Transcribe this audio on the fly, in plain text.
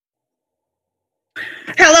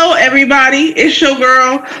Hello, everybody. It's your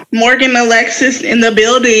girl, Morgan Alexis, in the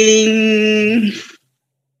building.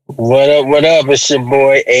 What up, what up? It's your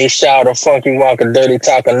boy, A Shouter, Funky Walker, Dirty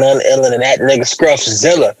Talker, none iller than that nigga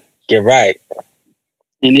Scruffzilla. Get right.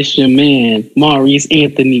 And it's your man, Maurice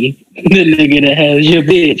Anthony, the nigga that has your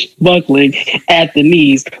bitch buckling at the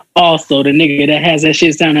knees. Also, the nigga that has that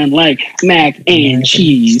shit sounding like mac and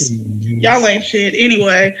cheese. Y'all ain't shit.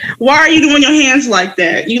 Anyway, why are you doing your hands like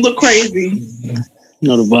that? You look crazy. You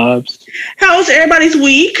know the vibes. How was everybody's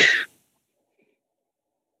week?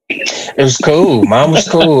 It was cool. Mine was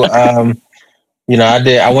cool. I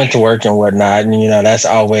went to work and whatnot, and that's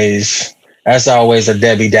always a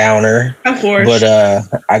Debbie Downer. Of course. But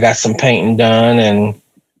I got some painting done and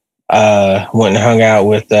went and hung out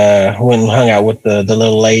with the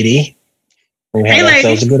little lady. We had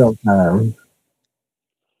ourselves a good old time.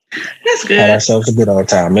 That's good. Had ourselves a good old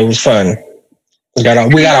time. It was fun. We got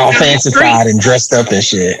all fancified and dressed up and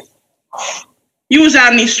shit. You was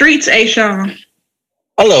out in these streets, A-Sean.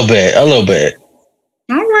 A little bit. All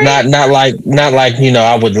right. Not like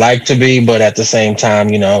I would like to be, but at the same time,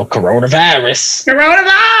 coronavirus.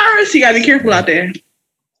 You gotta be careful out there.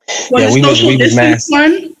 Was it social distance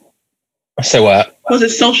fun? Say what? Was it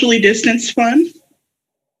socially distanced fun?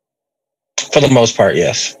 For the most part,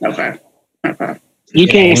 yes. Okay. You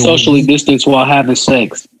can't socially distance while having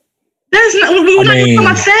sex. We're not talking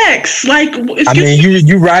about sex.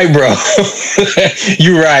 You're right, bro.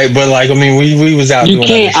 You're right, but we was out. You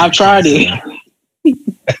can't. I've tried it.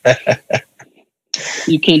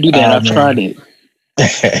 You can't do that. I've tried it.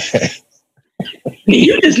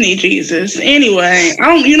 You just need Jesus. Anyway,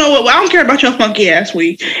 you know what? I don't care about your funky ass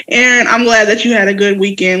week. And I'm glad that you had a good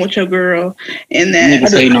weekend with your girl. And that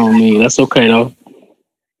niggas hating on me. That's okay though.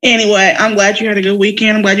 Anyway, I'm glad you had a good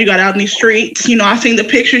weekend. I'm glad you got out in these streets. I seen the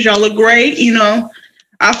pictures. Y'all look great.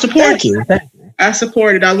 I support you. I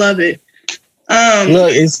support it. I love it.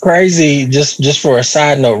 Look, it's crazy. Just for a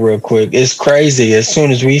side note, real quick, it's crazy. As soon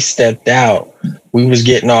as we stepped out, we was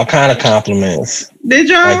getting all kind of compliments. Did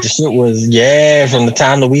y'all? Like the shit was, from the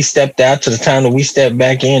time that we stepped out to the time that we stepped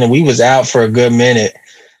back in, and we was out for a good minute.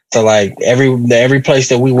 So every place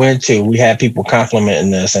that we went to, we had people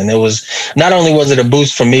complimenting us, and it was not only was it a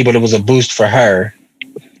boost for me, but it was a boost for her.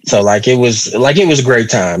 So it was a great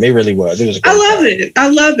time. It really was. It was. I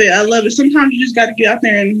love it. Sometimes you just got to get out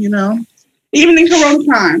there and even in Corona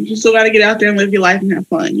times, you still got to get out there and live your life and have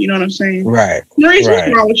fun. You know what I'm saying? Right. Maurice,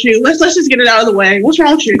 what's wrong with you? Let's just get it out of the way. What's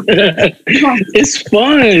wrong with you? It's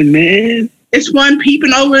fun, man. It's fun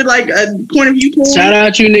peeping over a point of view. Shout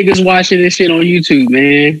out you niggas watching this shit on YouTube,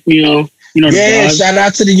 man. Yeah, shout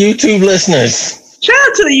out to the YouTube listeners. Shout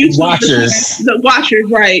out to the YouTube watchers. The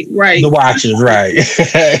watchers, right. The watchers, right.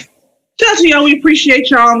 Shout out to y'all. We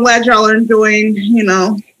appreciate y'all. I'm glad y'all are enjoying,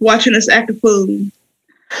 watching us act a fool.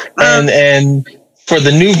 And for the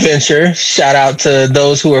new venture, shout out to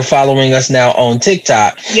those who are following us now on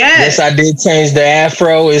TikTok. Yes, I did change the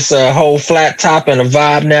afro. It's a whole flat top and a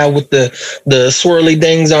vibe now with the swirly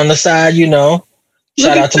things on the side. Shout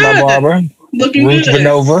out to my barber, looking Ruth good.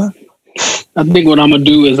 Vinova. I think what I'm gonna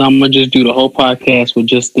do is I'm gonna just do the whole podcast with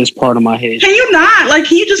just this part of my head. Can you not?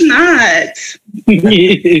 Can you just not?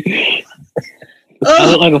 I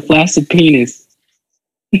look like a flaccid penis.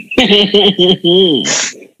 You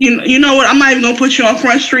know what? I'm not even gonna put you on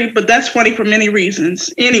Front Street, but that's funny for many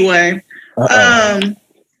reasons. Anyway, did y'all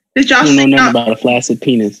see? I don't know nothing about a flaccid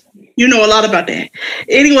penis. You know a lot about that.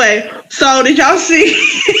 Anyway, so did y'all see?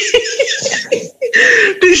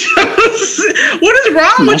 What is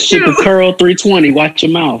wrong My with shit you? The curl 320. Watch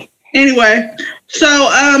your mouth. Anyway, so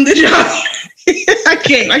did y'all? I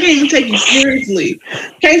can't even take you seriously.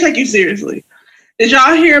 Can't take you seriously. Did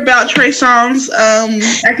y'all hear about Trey Songz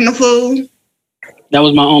acting a fool? That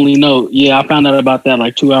was my only note. Yeah, I found out about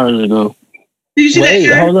that 2 hours ago. Did you see that? Wait,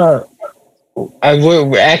 hold up.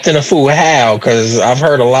 We're acting a fool. How? Because I've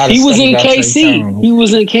heard a lot of He stuff was in about KC. He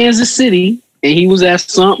was in Kansas City, and he was at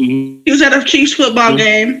something. He was at a Chiefs football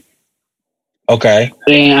game. Okay.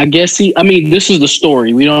 And I guess this is the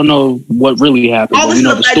story. We don't know what really happened. But we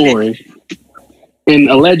know the story. And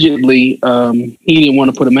allegedly, he didn't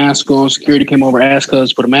want to put a mask on. Security came over, asked us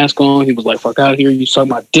to put a mask on. He was like, fuck out here. You suck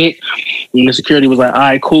my dick. And the security was like, all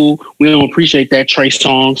right, cool. We don't appreciate that, Trey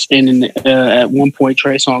Songz. And then at one point,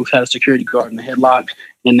 Trey Songz had a security guard in the headlock.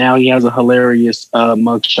 And now he has a hilarious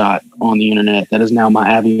mugshot on the internet. That is now my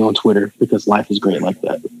Abby on Twitter because life is great like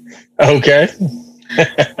that. Okay.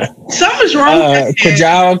 Something's wrong. Could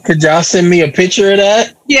y'all send me a picture of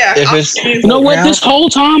that? Yeah. You know what? This whole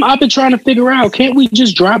time I've been trying to figure out, can't we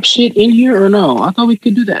just drop shit in here or no? I thought we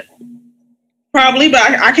could do that. Probably, but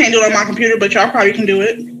I can't do it on my computer, but y'all probably can do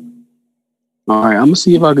it. All right, I'm gonna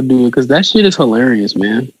see if I can do it because that shit is hilarious,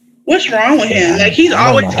 man. What's wrong with him? Like he's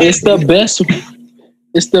always. It's the best.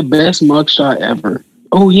 It's the best mugshot ever.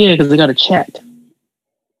 Oh yeah, because they got a chat.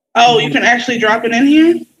 Oh, you can actually drop it in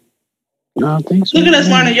here? No, I think so. Look at us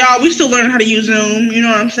learning, y'all. We still learning how to use Zoom. You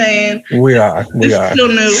know what I'm saying? We are. This is still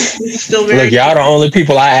new. This is still very. Look, y'all the only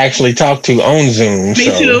people I actually talk to on Zoom.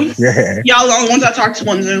 Me too. Yeah. Y'all the only ones I talk to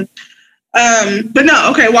on Zoom. But no,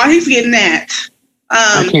 okay. While he's getting that,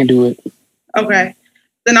 I can't do it. Okay,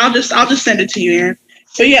 then I'll just send it to you, Aaron.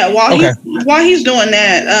 So yeah, while he's doing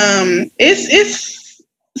that, it's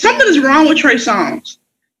something is wrong with Trey Songz.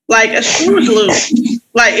 Like a screw is loose.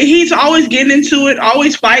 Like he's always getting into it,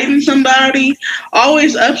 always fighting somebody,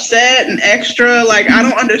 always upset and extra. Like I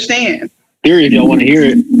don't understand. Theory, if y'all want to hear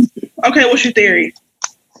it. Okay, what's your theory?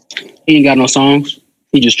 He ain't got no songs.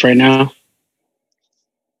 He just Trey now.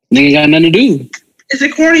 Nigga ain't got nothing to do. Is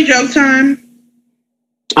it corny joke time?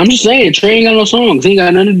 I'm just saying, Trey ain't got no songs. He ain't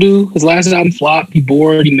got nothing to do. His last album flopped. He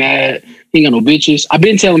bored. He mad. He ain't got no bitches. I've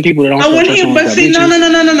been telling people that don't.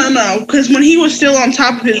 No. Because when he was still on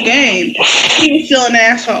top of his game, he was still an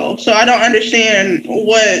asshole. So I don't understand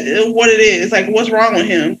what it is. Like, what's wrong with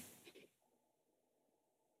him?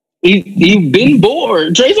 He been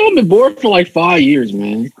bored. Trey's only been bored for like 5 years,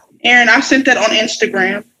 man. Aaron, I sent that on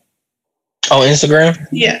Instagram. Oh, Instagram?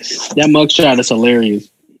 Yes. That mugshot is hilarious.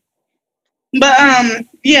 But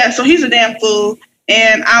yeah. So he's a damn fool,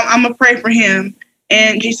 and I'm gonna pray for him.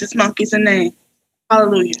 And Jesus Monkey's a name.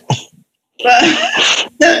 Hallelujah.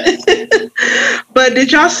 But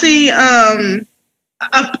did y'all see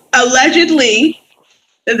allegedly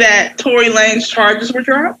that Tory Lanez charges were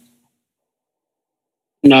dropped?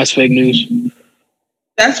 No, it's fake news.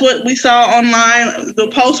 That's what we saw online. The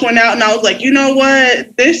post went out and I was like, you know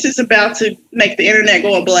what? This is about to make the internet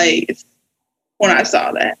go ablaze when I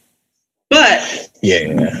saw that. But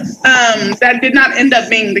yeah, that did not end up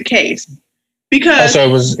being the case. Because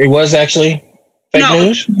so it was actually fake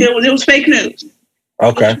news? It was fake news.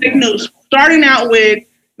 Okay. Fake news. Starting out with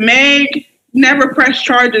Meg never pressed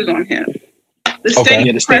charges on him. The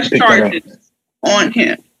state pressed charges on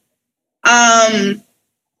him.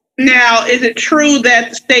 Now, is it true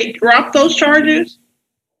that the state dropped those charges?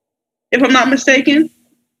 If I'm not mistaken,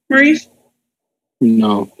 Maurice?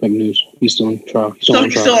 No, fake news. He's still on trial.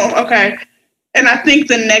 Okay. And I think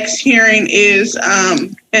the next hearing is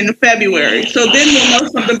in February. So then we'll know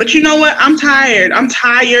something. But you know what? I'm tired. I'm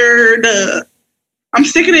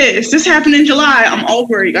sick of this. This happened in July. I'm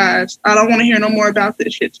over it, guys. I don't want to hear no more about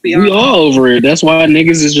this shit, to be honest. We all over it. That's why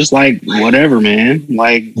niggas is just like, whatever, man.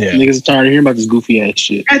 Like, niggas are tired of hearing about this goofy ass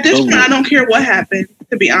shit. At this point, I don't care what happened,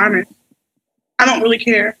 to be honest. I don't really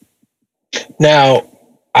care. Now,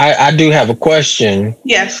 I do have a question.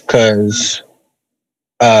 Yes. Because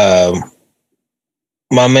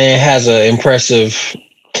my man has an impressive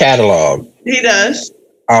catalog. He does.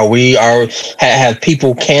 Have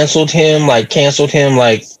people canceled him? Like they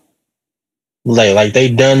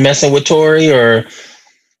done messing with Tory, or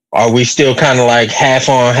are we still kind of like half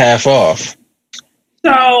on, half off?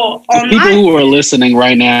 So people who are listening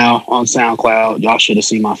right now on SoundCloud, y'all should have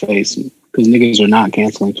seen my face because niggas are not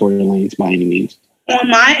canceling Tory Lanez by any means. On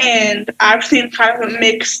my end, I've seen kind of a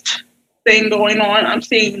mixed thing going on. I'm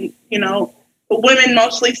seeing, the women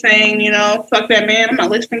mostly saying, fuck that man, I'm not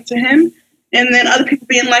listening to him. And then other people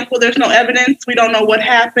being like, well, there's no evidence. We don't know what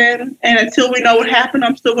happened. And until we know what happened,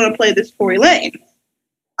 I'm still going to play this Tory Lanez.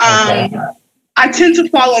 I tend to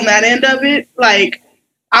fall on that end of it. Like,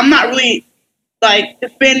 I'm not really,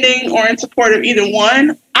 defending or in support of either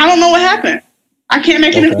one. I don't know what happened. I can't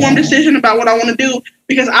make an informed decision about what I want to do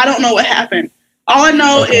because I don't know what happened. All I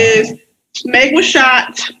know is Meg was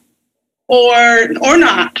shot or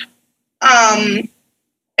not.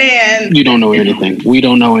 And you don't know anything. We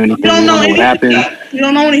don't know anything. We don't know what happened. You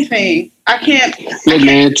don't know anything. I can't. Look,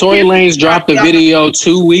 man, Tory Lanez dropped a video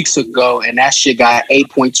 2 weeks ago, and that shit got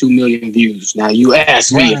 8.2 million views. Now, you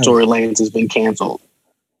ask me if Tory Lanez has been canceled.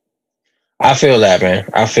 I feel that, man.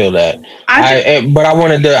 I feel that. But I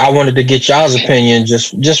wanted to get y'all's opinion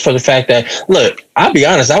just for the fact that, look, I'll be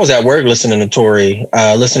honest, I was at work listening to Tory,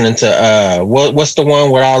 listening to what's the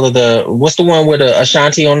one with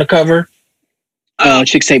Ashanti on the cover?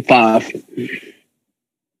 Chicks Tape 5.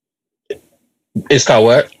 It's called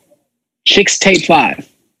what? Chicks Tape 5.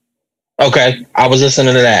 Okay, I was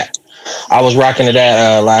listening to that. I was rocking to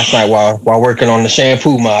that last night while working on the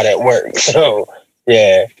shampoo mod at work. So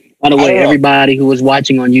yeah. By the way, everybody who was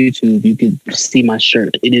watching on YouTube, you could see my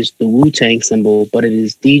shirt. It is the Wu-Tang symbol, but it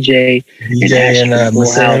is DJ and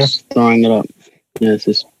House throwing it up. Yeah, it's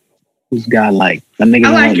this guy that nigga.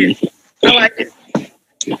 I like it.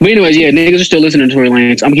 But anyways, yeah, niggas are still listening to Tory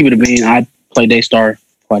Lanez. I'm gonna keep it a bean. play Daystar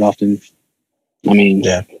quite often. I mean,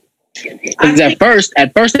 yeah. Because at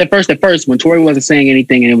first, when Tori wasn't saying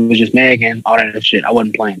anything and it was just Meg and all that other shit, I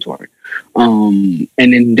wasn't playing Tori. And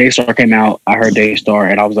then Daystar came out. I heard Daystar,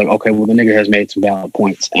 and I was like, okay, well, the nigga has made some valid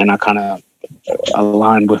points, and I kind of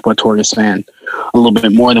aligned with what Tori is saying a little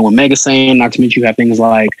bit more than what Meg is saying. Not to mention, you have things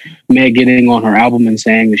like Meg getting on her album and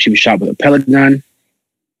saying that she was shot with a pellet gun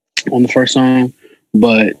on the first song,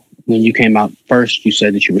 but when you came out first, you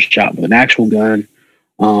said that you were shot with an actual gun.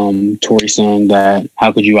 Tori saying that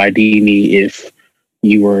how could you ID me if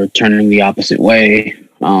you were turning the opposite way?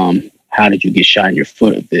 How did you get shot in your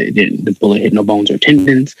foot if the bullet hit no bones or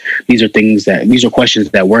tendons? These are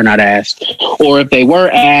questions that were not asked. Or if they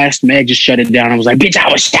were asked, Meg just shut it down and was like, bitch,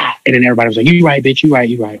 I was shot. And then everybody was like, you right, bitch, you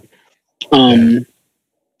right.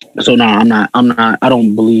 So no, I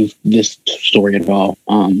don't believe this story at all.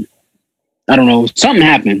 I don't know. Something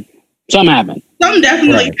happened. Something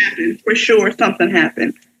definitely happened for sure. Something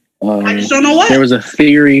happened. I just don't know what. There's a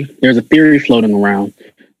theory floating around.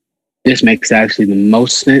 This makes actually the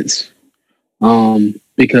most sense.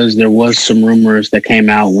 Because there was some rumors that came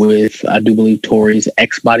out with, I do believe, Tori's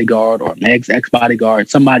ex-bodyguard or Meg's ex-bodyguard,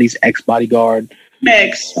 somebody's ex-bodyguard.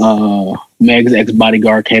 Meg's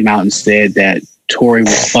ex-bodyguard came out and said that Tori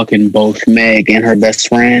was fucking both Meg and her best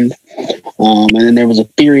friend. And then there was a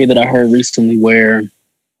theory that I heard recently where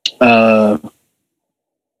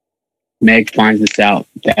Meg finds this out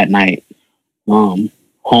that night.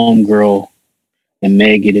 Homegirl and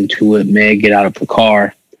Meg get into it. Meg get out of the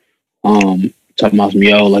car. Talking about some,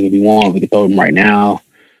 yo, like if you want, we can throw them right now.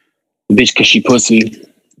 The bitch, cause she pussy,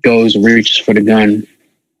 goes and reaches for the gun,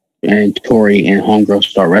 and Tori and homegirl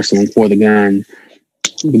start wrestling for the gun,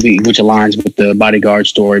 which aligns with the bodyguard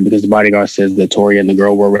story because the bodyguard says that Tori and the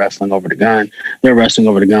girl were wrestling over the gun. They're wrestling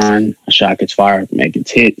over the gun. A shot gets fired, Meg gets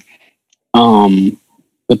hit.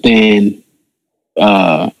 But then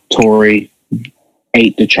Tori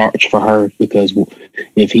ate the charge for her because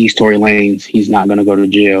if he's Tory Lanez, he's not going to go to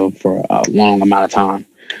jail for a long amount of time.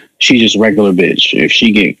 She's just a regular bitch. If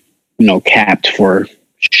she get, capped for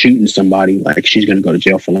shooting somebody, like she's going to go to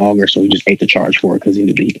jail for longer. So he just ate the charge for her because he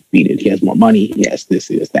knew that he could beat it. He has more money. Yes, this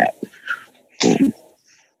is that.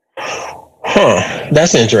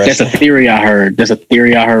 That's interesting. That's a theory I heard.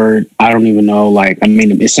 I don't even know.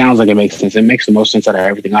 It sounds like it makes sense. It makes the most sense out of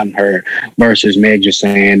everything I've heard versus Meg just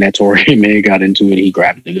saying that Tori and Meg got into it. He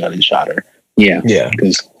grabbed the gun and shot her. Yeah.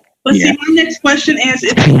 But see, my next question is,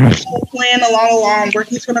 if he's playing along where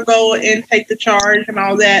he's going to go and take the charge and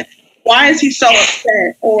all that, why is he so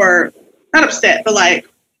upset? Or not upset, but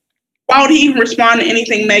why would he even respond to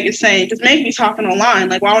anything Meg is saying? Because Meg be talking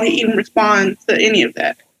online. Why would he even respond to any of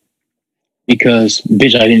that? Because,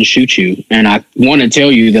 bitch, I didn't shoot you. And I want to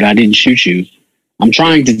tell you that I didn't shoot you. I'm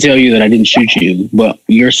trying to tell you that I didn't shoot you, but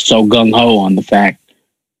you're so gung-ho on the fact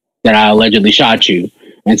that I allegedly shot you.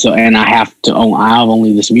 And I have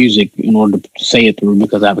only this music in order to say it through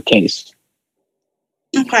because I have a case.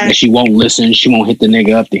 Okay. And she won't listen. She won't hit the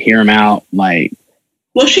nigga up to hear him out.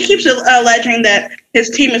 Well, she keeps alleging that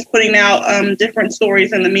his team is putting out different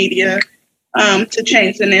stories in the media to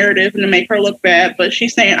change the narrative and to make her look bad. But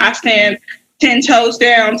she's saying, I stand 10 toes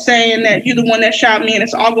down saying that you're the one that shot me and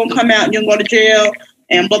it's all going to come out and you'll go to jail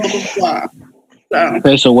and blah, blah, blah, blah. So.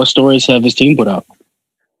 Okay, so what stories have his team put out?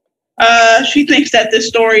 She thinks that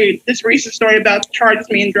this recent story about charges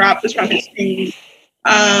being dropped is from his team.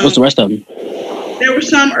 What's the rest of them? There were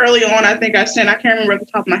some early on, I think I can't remember at the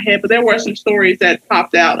top of my head, but there were some stories that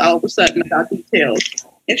popped out all of a sudden about details.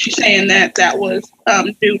 And she's saying that was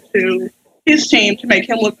due to his team to make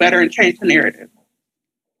him look better and change the narrative.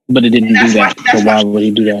 But it didn't do that. So why would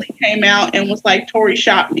he do that? He came out and was like, Tori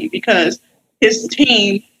shot me because his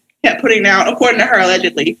team kept putting out, according to her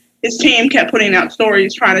allegedly, his team kept putting out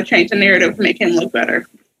stories trying to change the narrative to make him look better.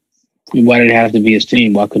 Why did it have to be his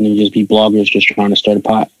team? Why couldn't it just be bloggers just trying to start a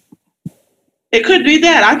pot? It could be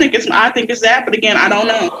that. I think it's that, but again, I don't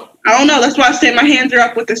know. That's why I say my hands are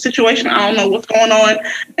up with the situation. I don't know what's going on.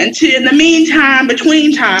 Until in the meantime,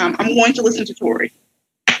 between time, I'm going to listen to Tori.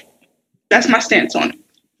 That's my stance on it.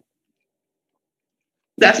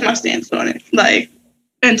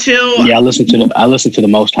 Until I listen to the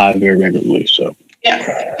Most High very regularly. So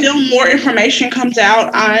yeah, until more information comes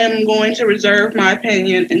out, I am going to reserve my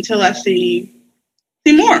opinion until I see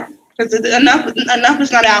more. Because enough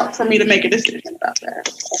is not out for me to make a decision about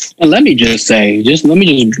that. And let me just say, let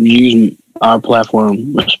me use our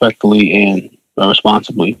platform respectfully and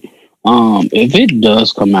responsibly. If it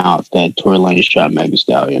does come out that Tory Lanez shot Megan Thee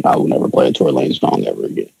Stallion, I will never play a Tory Lanez song ever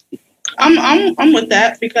again. I'm with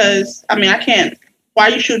that because I can't Why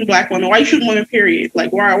are you shooting black women? Why are you shooting women, period?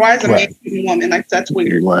 Like, why is a man shooting a woman? Like, that's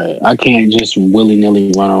weird. Right. I can't just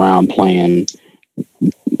willy-nilly run around playing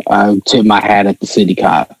I tip my hat at the city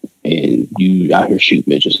cop and you out here shoot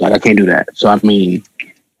bitches. Like, I can't do that. So, I mean,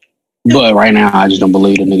 but right now, I just don't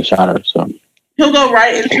believe the nigga shot her, so. He'll go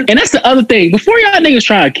right into... And that's the other thing. Before y'all niggas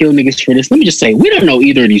try to kill niggas for this, let me just say, we don't know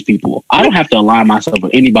either of these people. I don't have to align myself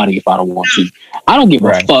with anybody if I don't want to. I don't give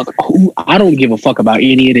a fuck. I don't give a fuck about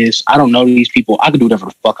any of this. I don't know these people. I can do whatever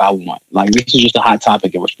the fuck I want. Like, this is just a hot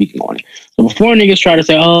topic and we're speaking on it. So before niggas try to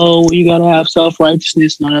say, oh, you gotta have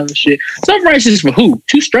self-righteousness and all that other shit. Self-righteousness for who?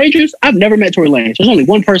 Two strangers? I've never met Tory Lanez. There's only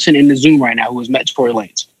one person in the Zoom right now who has met Tory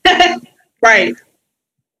Lanez. Right.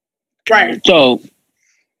 So...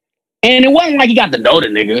 And it wasn't like he got to know the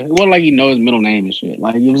nigga. It wasn't like he knows his middle name and shit.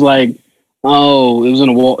 Like, it was like, oh, it was in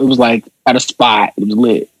a wall. It was like at a spot. It was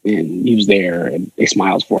lit. And he was there and they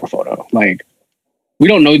smiled for a photo. Like, we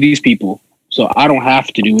don't know these people. So I don't have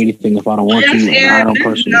to do anything if I don't want to. Aaron, I don't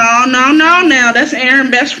personally. No. Now that's Aaron's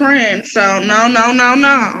best friend. So no.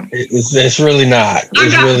 It's really not.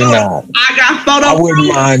 It's really not. I got photo I wouldn't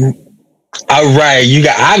mind.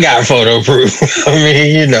 I got photo proof. I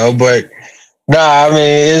mean, you know, but. No, I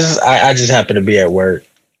mean, I just happen to be at work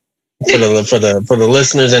for the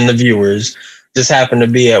listeners and the viewers. Just happened to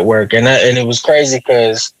be at work, and it was crazy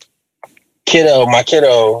because my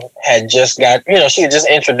kiddo had just got, she had just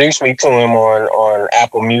introduced me to him on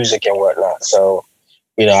Apple Music and whatnot. So,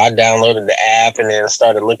 I downloaded the app and then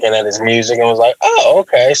started looking at his music and was like, oh,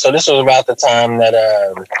 okay. So this was about the time that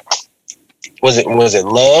was it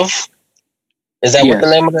Love? Is that what the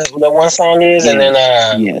name of the one song is? Yeah. And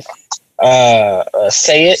then yes.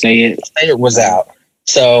 Say It was out.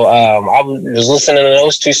 So I was listening to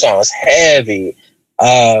those two songs heavy.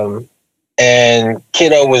 And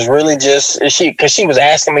kiddo was really because she was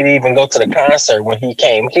asking me to even go to the concert when he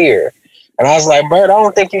came here. And I was like, Bert, I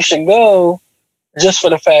don't think you should go, just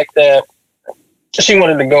for the fact that she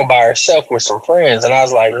wanted to go by herself with some friends. And I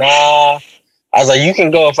was like, nah. I was like, you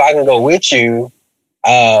can go if I can go with you.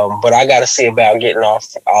 But I got to see about getting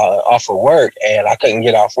off of work, and I couldn't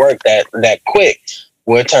get off work that quick.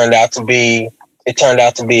 Well, it turned out to be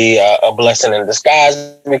a blessing in disguise,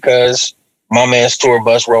 because my man's tour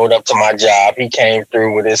bus rolled up to my job. He came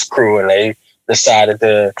through with his crew, and they decided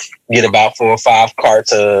to get about 4 or 5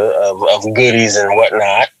 carts of goodies and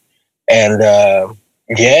whatnot. And I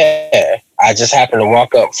just happened to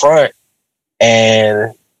walk up front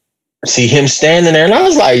and see him standing there, and I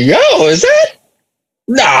was like, "Yo, is that?"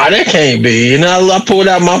 Nah, that can't be. And I pulled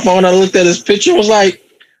out my phone. I looked at his picture. Was like,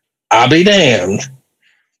 I'll be damned.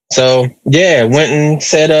 So went and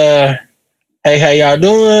said, "Hey, how y'all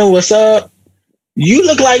doing? What's up? You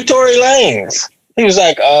look like Tory Lanez." He was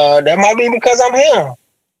like, "That might be because I'm him."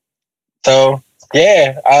 So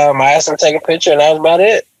I asked him to take a picture, and that was about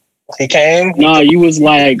it. He came. No, you was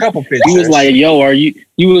like, a couple pictures. You was like, "Yo, are you?"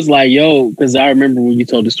 You was like, "Yo," because I remember when you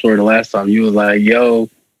told the story the last time. You was like, "Yo,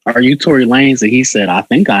 are you Tory Lanez?" And he said, "I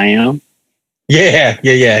think I am." Yeah.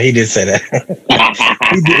 He did say that.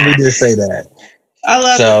 he did say that. I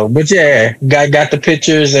love it. But got the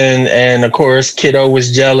pictures, and of course, kiddo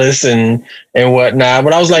was jealous and whatnot.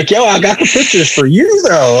 But I was like, "Yo, I got the pictures for you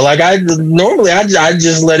though." Like I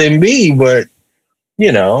just let him be, but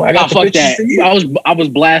I got the pictures that. for you. I was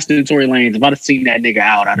blasting Tory Lanez. If I'd have seen that nigga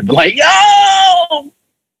out, I'd have been like, "Yo!"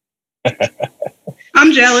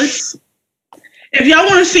 I'm jealous. If y'all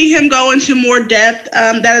want to see him go into more depth,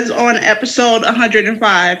 that is on episode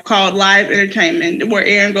 105 called Live Entertainment, where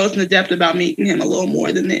Aaron goes into depth about meeting him a little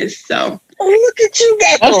more than this. So, look at you.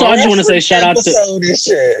 Also, I just want to say shout out to.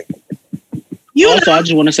 I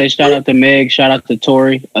just want to say shout out to Meg. Shout out to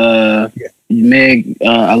Tory. Meg,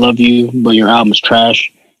 I love you, but your album is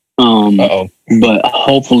trash. But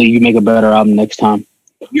hopefully you make a better album next time.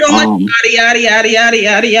 You don't like yada yada yada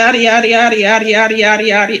yada yada yada yada yada yada yada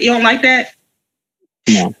yada. You don't like that?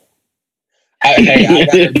 No. I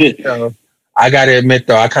gotta admit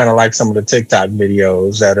though, I kind of like some of the TikTok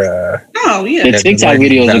videos that the TikTok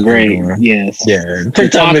videos are great. Yes. Yeah.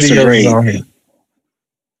 TikTok videos are great. On here.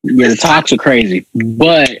 Yeah, the talks are crazy.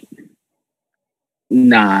 But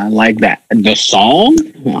nah, like that. The song?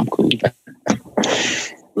 No, I'm cool.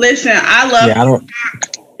 Listen, I love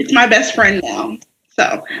it's my best friend now.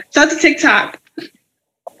 So shout out to TikTok.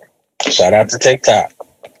 Shout out to TikTok.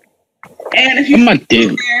 And if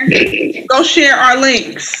you go share our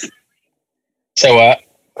links. So what?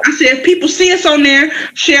 I said, if people see us on there,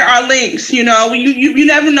 share our links. You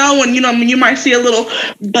never know when you might see a little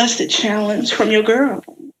busted challenge from your girl.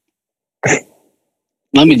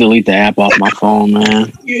 Let me delete the app off my phone,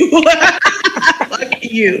 man. Fuck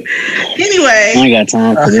you. Anyway, I ain't got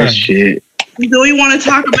time for this shit. Do we want to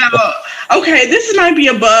talk about? Okay, this might be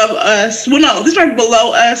above us. Well, no, this might be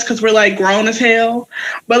below us because we're like grown as hell.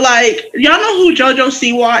 But like, y'all know who JoJo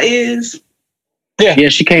Siwa is? Yeah,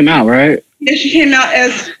 she came out, right? Yeah, she came out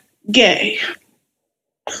as gay.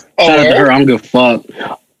 Shout out to her. I don't give a fuck.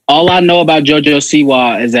 All I know about JoJo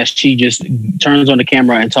Siwa is that she just turns on the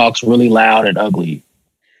camera and talks really loud and ugly.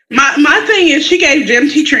 My thing is she gave gym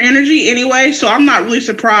teacher energy anyway, so I'm not really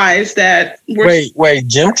surprised that wait,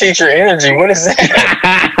 gym teacher energy, what is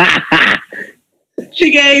that?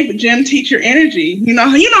 She gave gym teacher energy. You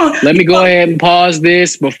know. Let me go ahead and pause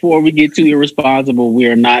this before we get too irresponsible. We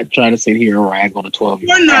are not trying to sit here and rag on the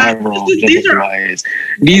 12-year-old. We're not.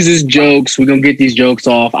 These is jokes. We're gonna get these jokes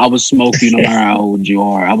off. I would smoke you no matter how old you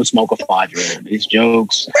are. I would smoke a 5-year-old. It's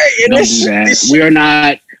jokes. Don't do that. We are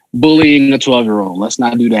not bullying a 12-year-old. Let's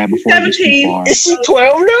not do that before 17. Is she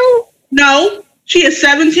 12 now? No, she is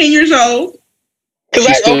 17 years old.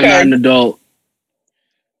 She's still not an adult.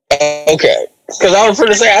 Okay. Because I was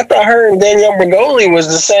going to say, I thought her and Danielle Bregoli was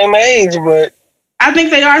the same age, but... I think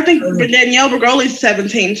they are. I think Danielle Bregoli's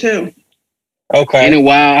 17, too. Okay. And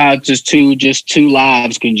wild how just two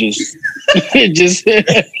lives can just... You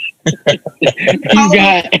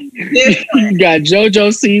got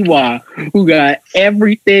JoJo Siwa, who got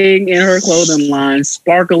everything in her clothing line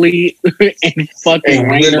sparkly and fucking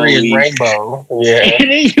rainbow. Yeah.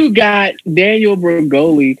 And then you got Danielle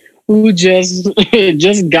Bregoli, who just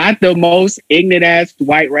got the most ignorant ass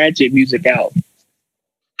White Ratchet music out.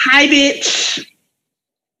 Hi, bitch.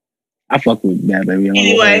 I fuck with that, baby.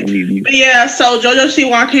 Anyway, but yeah, so JoJo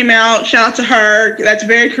Siwa came out. Shout out to her. That's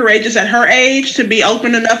very courageous at her age to be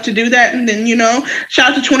open enough to do that. And then,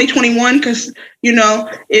 shout out to 2021 because,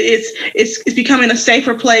 it's becoming a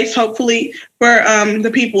safer place, hopefully, for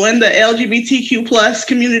the people in the LGBTQ plus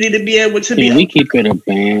community to be able to be. Can we keep it a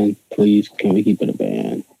band, please? Can we keep it a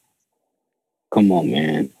band? Come on,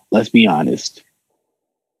 man. Let's be honest.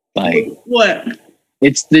 Like what?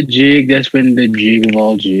 It's the jig that's been the jig of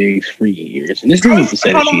all jigs for years. And this isn't to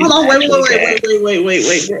say that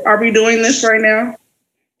wait. Are we doing this right now?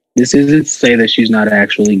 This isn't to say that she's not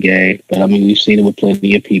actually gay, but I mean, we've seen it with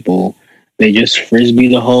plenty of people. They just frisbee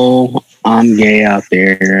the whole I'm gay out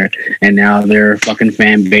there, and now their fucking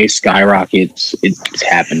fan base skyrockets. It's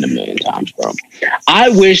happened a million times, bro. I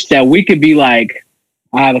wish that we could be like,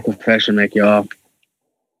 I have a confession to make, y'all.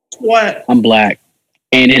 What? I'm black.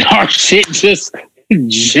 And then our shit just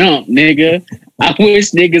jump, nigga. I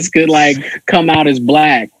wish niggas could like come out as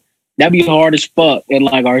black. That'd be hard as fuck and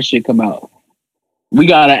like our shit come out. We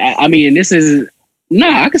gotta, I mean, this is,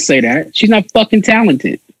 I could say that. She's not fucking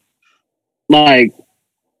talented. Like,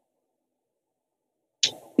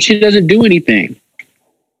 she doesn't do anything.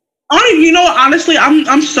 Honestly,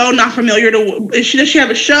 I'm so not familiar to. Does she have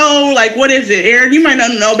a show? Like, what is it, Aaron? You might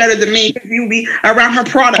not know better than me because you be around her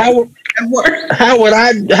product. How would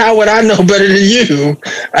I know better than you?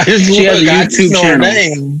 She has a YouTube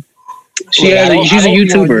channel. She's a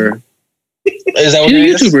YouTuber. Is that what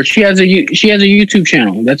she's a YouTuber. She has a YouTube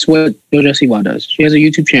channel. That's what JoJo Siwa does. She has a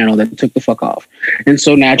YouTube channel that took the fuck off, and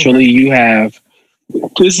so naturally you have.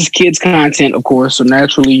 This is kids content, of course. So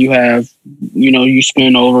naturally, you have, you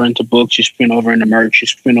spin over into books, you spin over into merch, you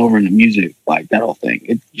spin over into music, like that whole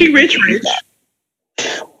thing. She rich.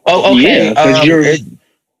 Oh, okay. Yeah,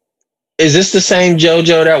 is this the same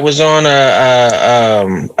JoJo that was on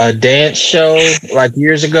a dance show like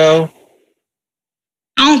years ago?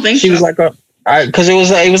 I don't think she was like because it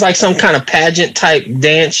was like some kind of pageant type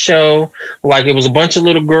dance show. Like it was a bunch of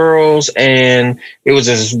little girls, and it was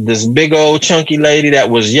this big old chunky lady that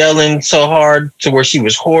was yelling so hard to where she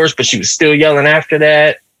was hoarse, but she was still yelling after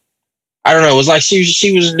that. I don't know. It was like she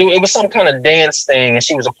was doing. It was some kind of dance thing, and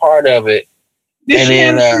she was a part of it. Did she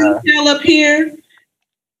have a tail up here?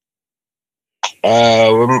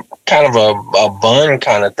 Kind of a bun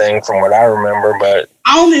kind of thing from what I remember, but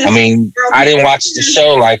I mean, I didn't watch the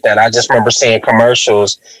show like that. I just remember seeing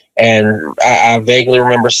commercials, and I vaguely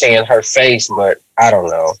remember seeing her face, but I don't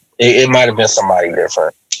know. It might have been somebody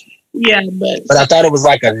different. Yeah, but I thought it was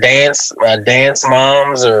like a dance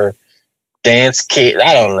moms or dance kid.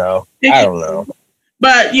 I don't know.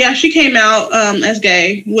 But yeah, she came out as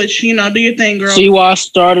gay, which, do your thing, girl. Siwa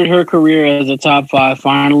started her career as a top 5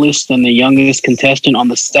 finalist and the youngest contestant on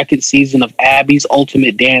the second season of Abby's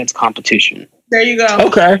Ultimate Dance Competition. There you go.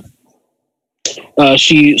 Okay.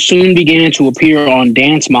 She soon began to appear on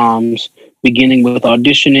Dance Moms, beginning with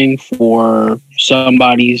auditioning for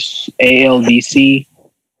somebody's ALDC.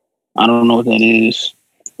 I don't know what that is,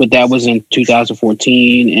 but that was in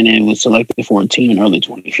 2014, and it was selected for a team in early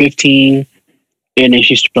 2015. And then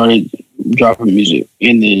she started dropping music,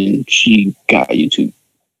 and then she got YouTube.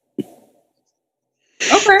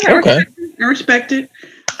 Okay. I respect it.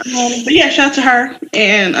 But yeah, shout out to her,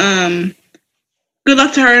 and good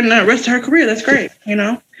luck to her in the rest of her career. That's great.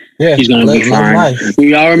 Yeah, she's gonna be fine.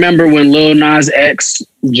 Y'all remember when Lil Nas X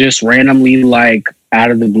just randomly, like,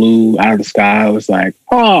 out of the blue, out of the sky, was like,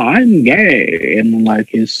 "Oh, I'm gay," and like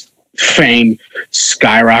his fame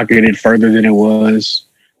skyrocketed further than it was.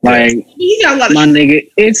 Like, my nigga,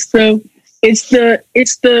 it's the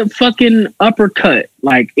fucking uppercut.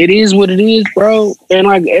 Like, it is what it is, bro. And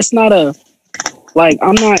like, it's not a. Like,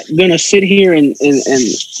 I'm not gonna sit here and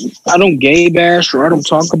I don't gay bash or I don't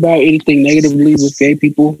talk about anything negatively with gay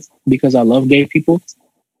people because I love gay people,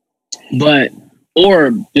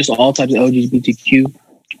 or just all types of LGBTQ.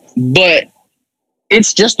 But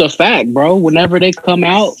it's just a fact, bro. Whenever they come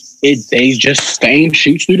out, they just fame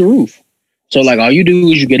shoots through the roof. So like, all you do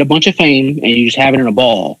is you get a bunch of fame and you just have it in a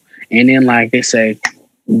ball, and then like they say,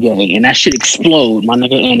 gay, and that shit explode, my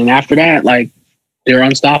nigga. And then after that, like, they're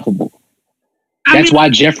unstoppable. That's why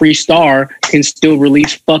Jeffree Star can still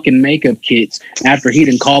release fucking makeup kits after he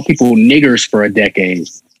didn't call people niggers for a decade.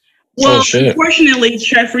 Well, unfortunately,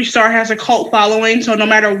 Jeffree Star has a cult following, so no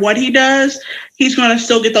matter what he does, he's going to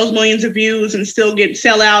still get those millions of views and still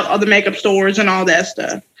sell out all the makeup stores and all that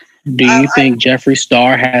stuff. Do you think Jeffree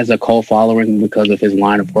Star has a cult following because of his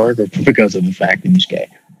line of work or because of the fact that he's gay?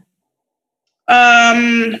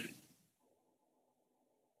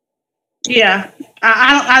 Yeah,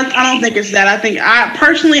 I don't think it's that. I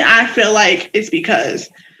feel like it's because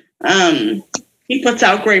he puts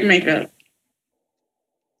out great makeup.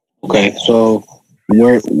 Okay, so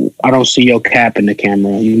I don't see your cap in the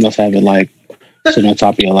camera. You must have it like sitting on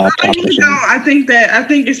top of your laptop. I think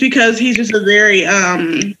it's because he's just a very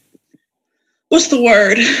what's the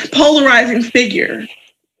word? Polarizing figure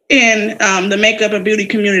in the makeup and beauty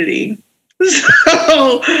community.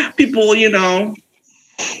 So people,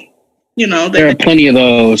 there are plenty of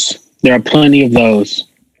those.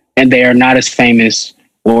 And they are not as famous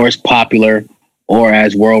or as popular or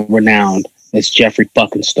as world renowned as Jeffree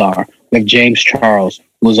fucking Star. Like James Charles,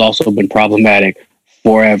 who's also been problematic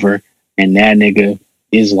forever, and that nigga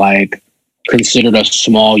is like considered a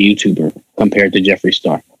small YouTuber compared to Jeffree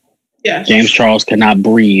Star. Yes. James Charles cannot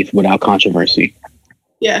breathe without controversy.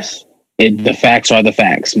 Yes. The facts are the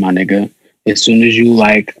facts, my nigga. As soon as you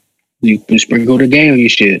sprinkle the gay on your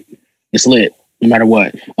shit, it's lit, no matter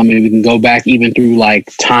what. I mean, we can go back even through like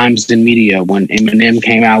times in media when Eminem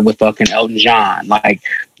came out with fucking Elton John. Like,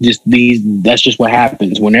 that's just what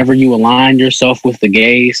happens. Whenever you align yourself with the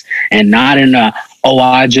gays and not in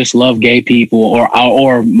I just love gay people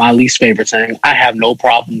or my least favorite saying, I have no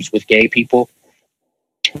problems with gay people.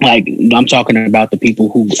 Like, I'm talking about the people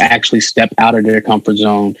who actually step out of their comfort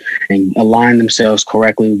zone and align themselves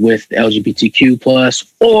correctly with LGBTQ plus,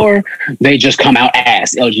 or they just come out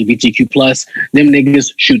as LGBTQ plus. Them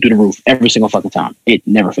niggas shoot through the roof every single fucking time. It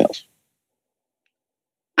never fails.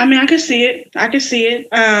 I mean, I can see it.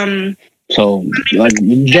 So, like,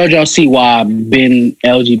 JoJo see why I've been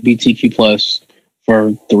LGBTQ plus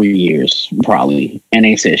for 3 years, probably, and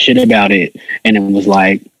ain't said shit about it. And it was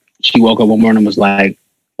like, she woke up one morning and was like,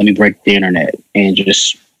 let me break the internet, and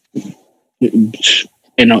just in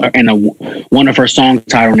one of her song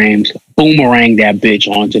title names, boomerang that bitch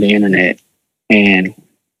onto the internet. And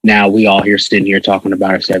now we all here sitting here talking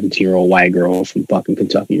about a 17-year-old white girl from fucking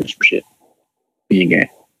Kentucky or some shit being gay.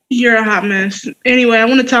 You're a hot mess. Anyway, I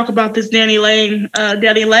want to talk about this Danny Lay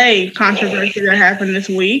controversy that happened this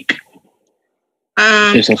week.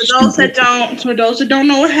 For those that don't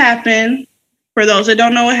know what happened,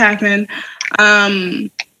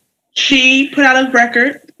 she put out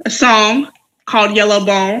a song called Yellow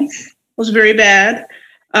Bone. It was very bad.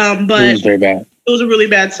 But it was very bad. It was a really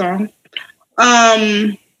bad song.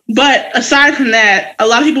 But aside from that, a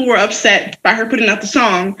lot of people were upset by her putting out the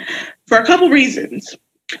song for a couple reasons.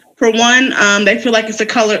 For one, they feel like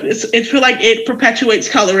it feel like it perpetuates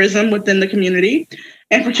colorism within the community.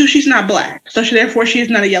 And for two, she's not black. So therefore she is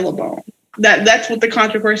not a yellow bone. That's what the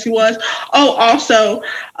controversy was. Oh, also,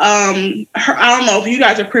 I don't know if you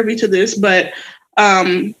guys are privy to this, but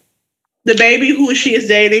the baby who she is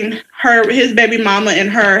dating, his baby mama and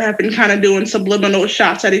her have been kind of doing subliminal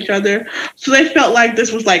shots at each other. So they felt like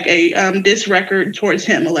this was like a diss record towards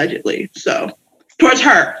him, allegedly. So towards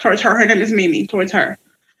her. Her name is Mimi. Towards her.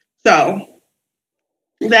 So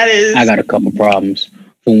that is. I got a couple problems.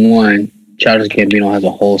 For one, Childish Gambino has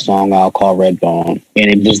a whole song out called Redbone, and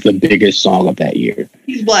it was the biggest song of that year.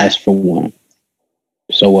 He's black. That's for one.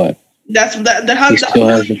 So what? That's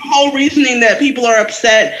the whole reasoning that people are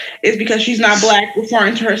upset is because she's not black,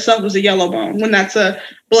 referring to herself as a yellow bone when that's a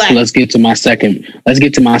black. So let's get to my second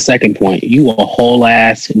point. You a whole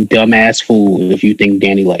ass dumbass fool if you think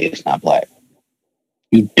DaniLeigh is not black.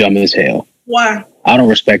 You dumb as hell. Why? I don't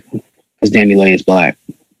respect her because DaniLeigh is black.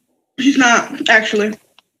 She's not actually.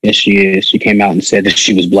 Yes, she is. She came out and said that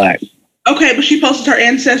she was black. Okay, but she posted her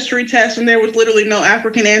ancestry test, and there was literally no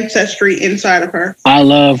African ancestry inside of her. I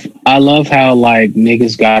love how like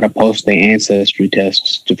niggas gotta post their ancestry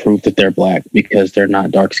tests to prove that they're black because they're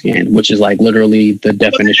not dark skinned, which is like literally the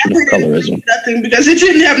definition of colorism. Nothing, because it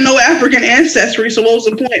didn't have no African ancestry. So what was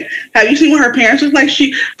the point? Have you seen what her parents look like?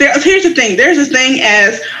 Here's the thing. There's a thing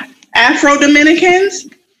as Afro Dominicans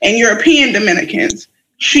and European Dominicans.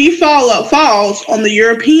 She falls on the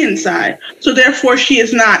European side. So therefore, she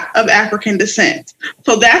is not of African descent.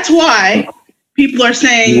 So that's why people are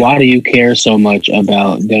saying... Why do you care so much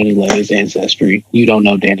about DaniLeigh's ancestry? You don't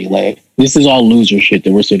know DaniLeigh. This is all loser shit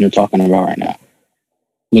that we're sitting here talking about right now.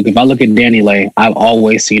 Look, if I look at DaniLeigh, I've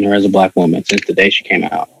always seen her as a black woman since the day she came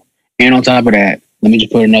out. And on top of that, let me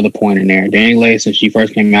just put another point in there. DaniLeigh, since she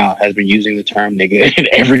first came out, has been using the term nigga in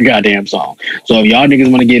every goddamn song. So if y'all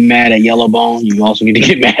niggas want to get mad at Yellowbone, you also need to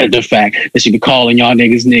get mad at the fact that she been calling y'all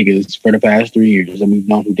niggas for the past 3 years, and we've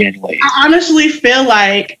known who DaniLeigh is. I honestly feel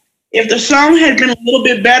like if the song had been a little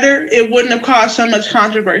bit better, it wouldn't have caused so much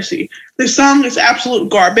controversy. The song is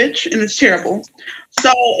absolute garbage, and it's terrible.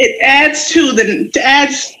 So it adds to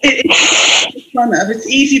it's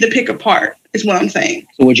easy to pick apart, is what I'm saying.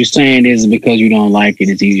 So what you're saying is because you don't like it,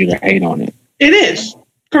 it's easier to hate on it. It is.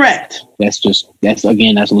 Correct. That's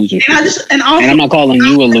loser shit. And I'm not calling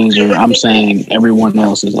you a loser. I'm saying everyone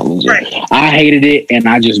else is a loser. Right. I hated it and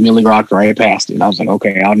I just merely rocked right past it. I was like,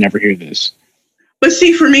 okay, I'll never hear this. But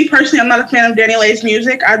see, for me personally, I'm not a fan of DaniLeigh's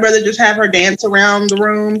music. I'd rather just have her dance around the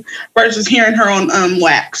room versus hearing her on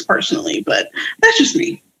wax personally. But that's just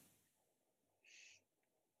me.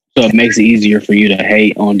 So it makes it easier for you to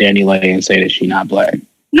hate on DaniLeigh and say that she's not black.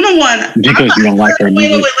 Number one, because you don't like her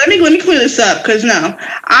music. Wait. Let me clear this up, because no,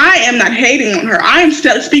 I am not hating on her. I am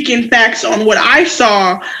still speaking facts on what I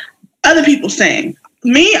saw other people saying.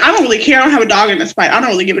 Me, I don't really care. I don't have a dog in this fight. I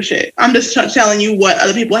don't really give a shit. I'm just telling you what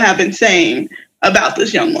other people have been saying about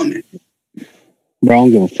this young woman. Bro, I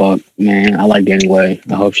don't give a fuck, man. I like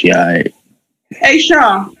DaniLeigh. I hope she alright. Hey,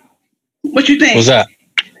 Shaw, what you think? What's that?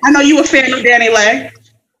 I know you a fan of DaniLeigh.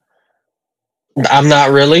 I'm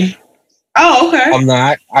not really. Oh, okay. I'm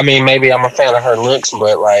not. I mean, maybe I'm a fan of her looks,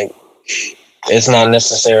 but like, it's not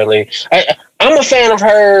necessarily. I'm a fan of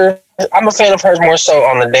her. I'm a fan of hers more so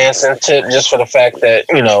on the dancing tip, just for the fact that,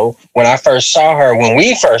 you know, when we first saw her,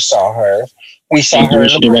 we saw her.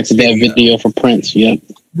 She directed that video for Prince. Yep.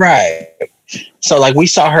 Right. So like we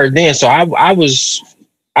saw her then. So I was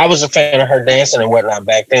a fan of her dancing and whatnot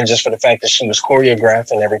back then, just for the fact that she was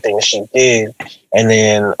choreographing everything that she did, and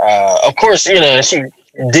then of course, you know, she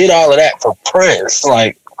did all of that for Prince,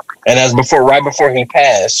 like, and that's right before he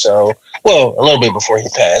passed. So, well, a little bit before he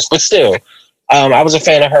passed, but still, I was a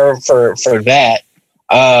fan of her for that.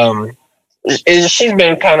 She's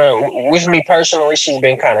been kind of, with me personally, she's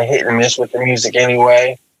been kind of hit and miss with the music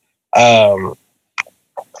anyway. I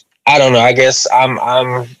don't know. I guess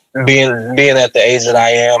I'm being at the age that I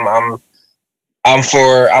am.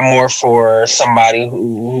 I'm more for somebody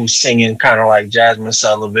who's singing kind of like Jasmine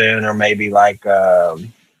Sullivan, or maybe like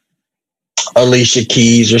Alicia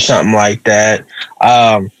Keys or something like that.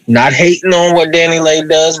 Not hating on what DaniLeigh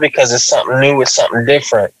does, because it's something new, it's something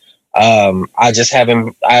different. I just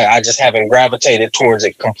haven't gravitated towards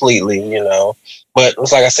it completely, you know. But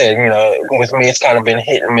it's like I said, you know, with me, it's kind of been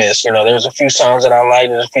hit and miss. You know, there's a few songs that I like,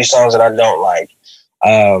 there's a few songs that I don't like.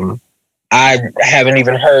 I haven't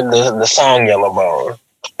even heard the song Yellowbone.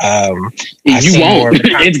 You won't.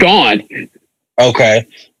 It's gone. Okay.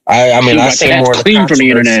 I mean, I see more clean from the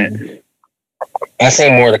internet. I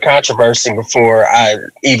seen more of the controversy before I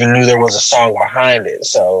even knew there was a song behind it.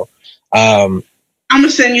 So, I'm gonna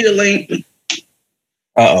send you the link.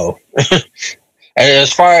 Uh-oh. And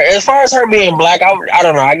as far as her being black, I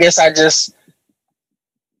don't know. I guess I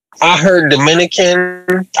heard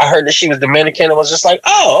Dominican. I heard that she was Dominican. It was just like,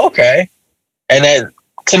 oh, okay. And that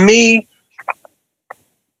to me,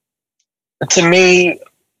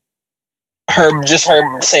 her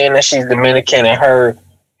saying that she's Dominican and her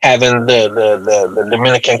having the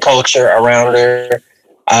Dominican culture around her,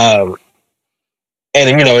 and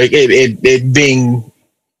you know it being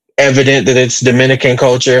evident that it's Dominican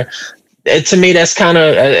culture. To me, that's kind of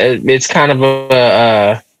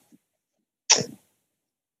a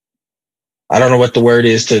I don't know what the word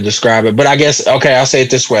is to describe it, but I guess, okay, I'll say it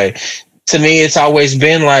this way. to me, it's always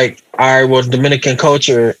been like, all right, well, Dominican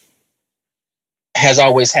culture has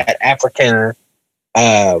always had African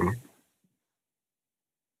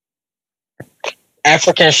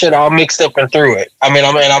shit all mixed up and through it.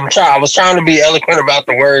 I was trying to be eloquent about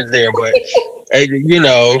the words there, but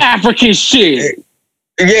African shit.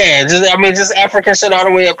 Yeah, just African shit all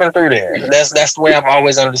the way up and through there. That's the way I've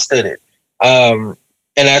always understood it. And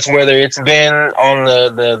that's whether it's been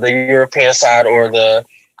on the European side or the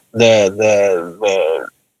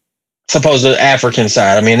supposed African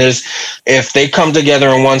side. I mean, if they come together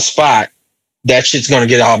in one spot, that shit's gonna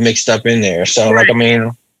get all mixed up in there. So right.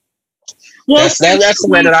 That's the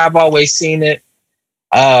way that I've always seen it.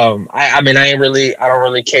 I don't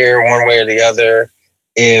really care one way or the other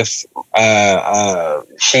if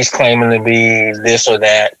she's claiming to be this or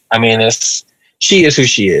that. I mean, she is who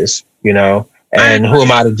she is, and who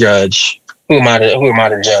am I to judge? Who am I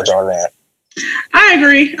to judge on that? I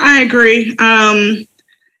agree.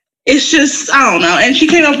 It's just, I don't know. And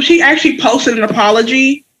she actually posted an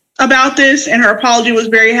apology about this, and her apology was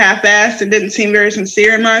very half-assed and didn't seem very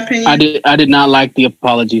sincere, in my opinion. I did not like the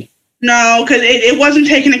apology. No, because it wasn't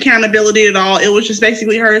taking accountability at all. It was just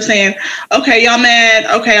basically her saying, okay, y'all mad.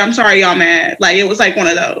 Okay, I'm sorry y'all mad. Like, it was like one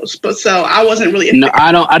of those. But so I wasn't really... No,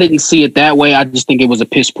 I didn't see it that way. I just think it was a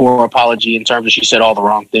piss poor apology in terms of she said all the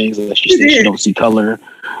wrong things. She said she don't see color.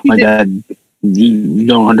 That. You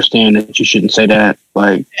don't understand that you shouldn't say that.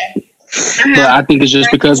 Like... But I think it's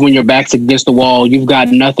just because when your back's against the wall, you've got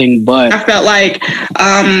nothing but... I felt like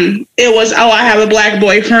it was, I have a black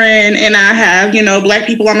boyfriend and I have, black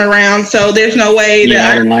people I'm around, so there's no way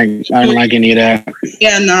that... I didn't like any of that.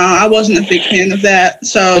 Yeah, no, I wasn't a big fan of that,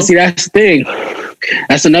 so... But see, that's the thing.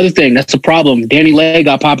 That's another thing. That's the problem. Danny Lay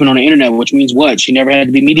got popping on the internet, which means what? She never had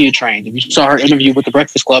to be media trained. If you saw her interview with The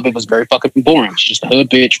Breakfast Club, it was very fucking boring. She's just a hood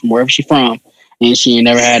bitch from wherever she's from. And she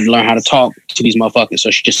never had to learn how to talk to these motherfuckers. So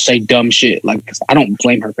she just say dumb shit. Like, I don't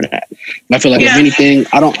blame her for that. I feel like if anything,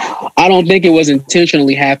 I don't think it was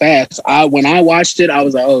intentionally half-assed. When I watched it, I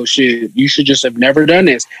was like, oh shit, you should just have never done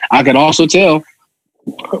this. I could also tell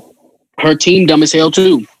her team dumb as hell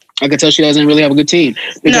too. I could tell she doesn't really have a good team.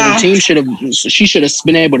 Because her team she should have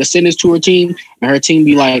been able to send this to her team and her team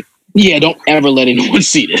be like, yeah, don't ever let anyone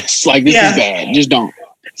see this. Like, this is bad. Just don't.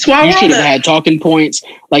 You should have had talking points.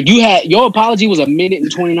 Like, your apology was 1 minute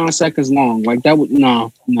and 29 seconds long. Like, that would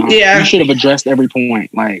no. Yeah, you should have addressed every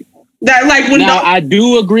point. Like that. Like I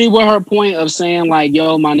do agree with her point of saying like,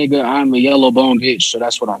 yo, my nigga, I'm a yellow bone bitch, so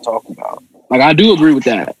that's what I talk about. Like, I do agree with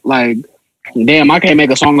that. Like, damn, I can't make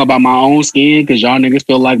a song about my own skin because y'all niggas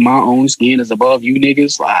feel like my own skin is above you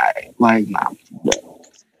niggas. Like, nah.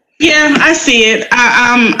 Yeah, I see it.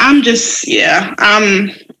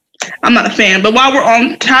 I'm not a fan, but while we're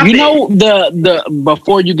on topic, the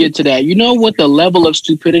before you get to that, what the level of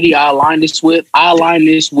stupidity I align this with? I align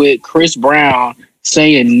this with Chris Brown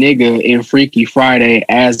saying nigga in Freaky Friday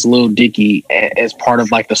as Lil Dicky as part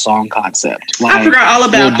of like the song concept. Like, I forgot all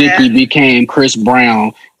about Lil Dicky became Chris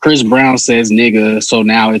Brown. Chris Brown says nigga, so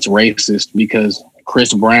now it's racist because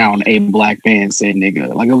Chris Brown, a black man, said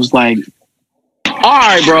nigga. Like, it was like, all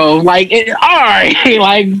right, bro. Like, all right,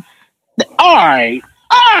 like, all right.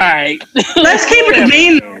 All right. Let's keep it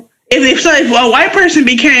mean. If a white person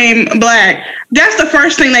became black, that's the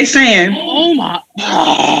first thing they saying. Oh my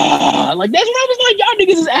God. Like, that's what I was like, y'all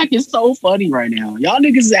niggas is acting so funny right now. Y'all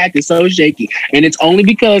niggas is acting so shaky. And it's only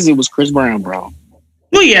because it was Chris Brown, bro.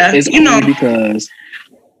 Well, yeah. It's only because.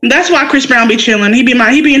 That's why Chris Brown be chilling. He be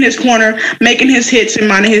in his corner making his hits and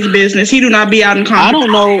minding his business. He do not be out in concert.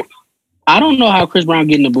 I don't know how Chris Brown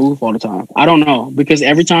get in the booth all the time. I don't know. Because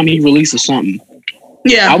every time he releases something,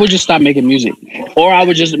 I would just stop making music, or I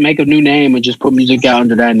would just make a new name and just put music out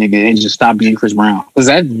under that nigga and just stop being Chris Brown. Because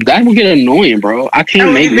that would get annoying, bro. I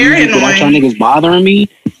can't make music without y'all niggas bothering me.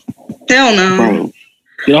 Hell no, bro.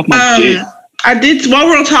 Get off my shit. While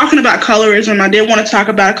we're talking about colorism, I did want to talk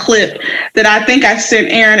about a clip that I think I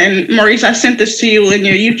sent Aaron and Maurice. I sent this to you, and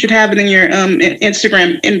you should have it in your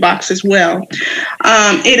Instagram inbox as well.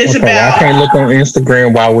 It is about. I can't look on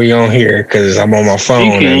Instagram while we on here because I'm on my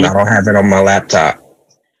phone and I don't have it on my laptop.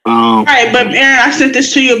 All right, but Aaron, I sent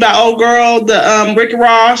this to you about old girl. The Rick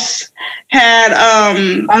Ross had.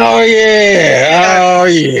 Oh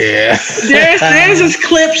yeah. There's this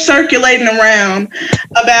clip circulating around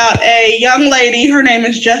about a young lady. Her name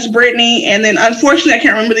is Just Brittany, and then unfortunately, I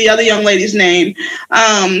can't remember the other young lady's name.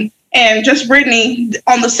 And Just Brittany,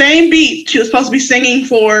 on the same beat, she was supposed to be singing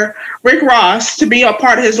for Rick Ross to be a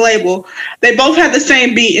part of his label. They both had the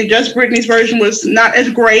same beat, and Just Brittany's version was not as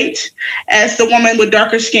great as the woman with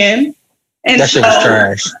darker skin. And that shit was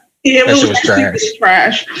trash. Yeah, it was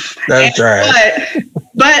trash. That's trash.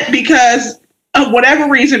 But because of whatever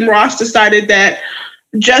reason, Ross decided that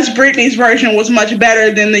Just Britney's version was much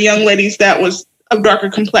better than the young lady's that was of darker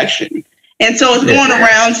complexion. And so it's going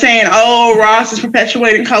around saying, oh, Ross is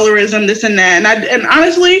perpetuating colorism, this and that. And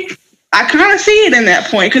honestly, I kind of see it in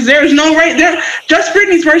that point because there's no right there. Just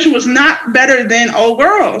Britney's version was not better than Old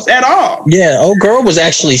Girl's at all. Yeah, Old Girl was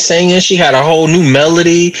actually singing. She had a whole new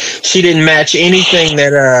melody. She didn't match anything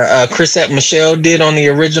that Chrisette Michele did on the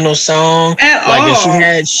original song. At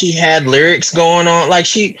all. She had lyrics going on.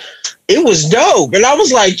 It was dope. And I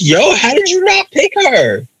was like, yo, how did you not pick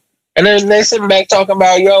her? And then they sitting back talking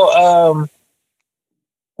about,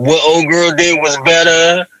 what Old Girl did was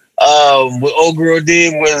better. What Old Girl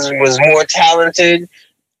did was more talented.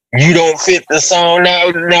 You don't fit the song.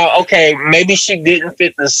 Now, okay, maybe she didn't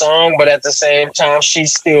fit the song, but at the same time, she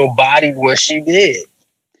still bodied what she did.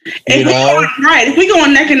 If we go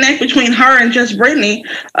on neck and neck between her and Just Britney,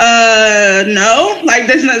 no,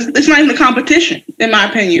 it's not even a competition, in my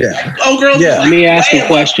opinion. Yeah. Old Girl. Yeah. Let me ask a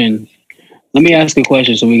question. So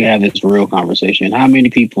we can have this real conversation. How many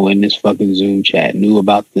people in this fucking Zoom chat knew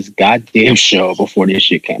about this goddamn show before this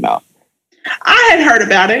shit came out? I had heard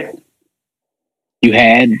about it. You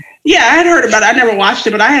had? Yeah, I had heard about it. I never watched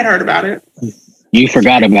it, but I had heard about it. You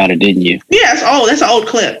forgot about it, didn't you? Yeah, that's an old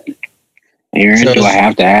clip. Aaron, do I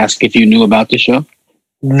have to ask if you knew about the show?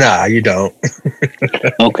 Nah, you don't.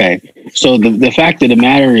 Okay. So the fact of the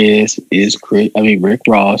matter is Rick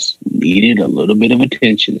Ross needed a little bit of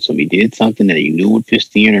attention. So he did something that he knew would piss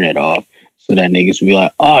the internet off. So that niggas would be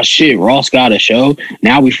like, oh shit, Ross got a show.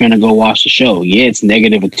 Now we finna go watch the show. Yeah, it's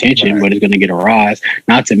negative attention, but it's gonna get a rise.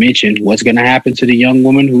 Not to mention what's gonna happen to the young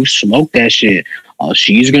woman who smoked that shit.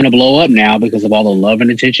 She's going to blow up now because of all the love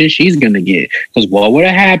and attention she's going to get. Because what would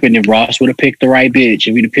have happened if Ross would have picked the right bitch?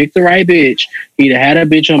 If he'd have picked the right bitch, he'd have had a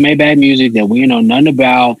bitch on Maybach Music that we know nothing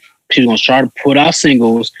about. She's going to start to put out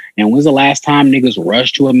singles. And when's the last time niggas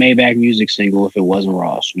rushed to a Maybach Music single if it wasn't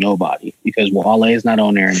Ross? Nobody. Because Wale is not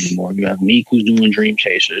on there anymore. You have Meek who's doing Dream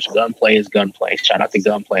Chasers. Gunplay is Gunplay. Shout out to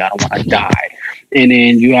Gunplay. I don't want to die. And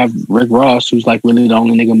then you have Rick Ross who's like really the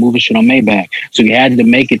only nigga moving shit on Maybach. So he had to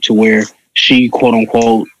make it to where she quote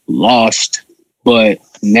unquote lost, but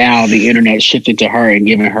now the internet shifted to her and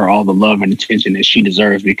giving her all the love and attention that she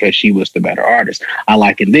deserves because she was the better artist. I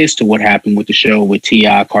liken this to what happened with the show with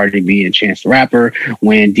T.I., Cardi B, and Chance the Rapper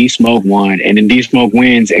when D Smoke won, and then D Smoke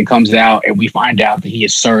wins and comes out and we find out that he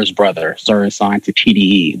is Sir's brother. Sir is signed to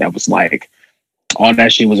TDE. That was like all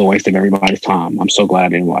that shit was a waste of everybody's time. I'm so glad I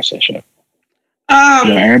didn't watch that show.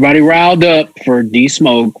 Everybody riled up for D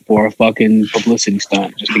Smoke for a fucking publicity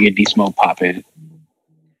stunt just to get D Smoke popping.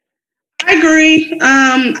 I agree.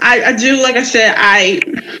 I do. Like I said,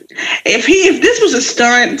 if this was a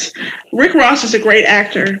stunt, Rick Ross is a great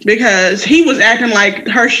actor because he was acting like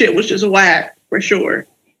her shit was just whack for sure.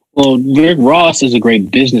 Well, Rick Ross is a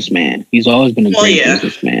great businessman. He's always been a great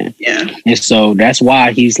businessman. Yeah. And so that's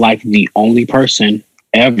why he's like the only person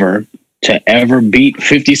ever to ever beat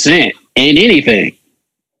 50 Cent in anything.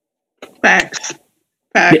 Facts.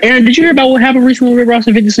 Aaron, did you hear about what happened recently with Rick Ross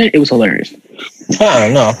and 50 Cent? It was hilarious. I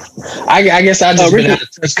don't know. I guess I just been out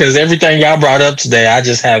of touch because everything y'all brought up today, I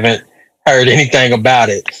just haven't heard anything about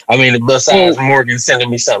it. I mean, besides Morgan sending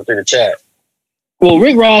me something through the chat. Well,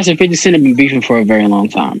 Rick Ross and 50 Cent have been beefing for a very long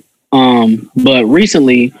time. But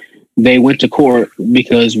recently they went to court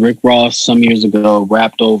because Rick Ross some years ago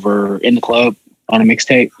rapped over In the Club on a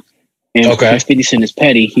mixtape. And because 50 Cent is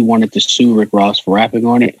petty, he wanted to sue Rick Ross for rapping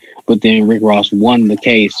on it. But then Rick Ross won the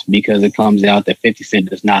case because it comes out that 50 Cent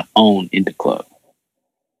does not own In the Club.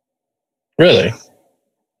 Really?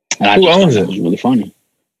 And Who owns it? It was really funny.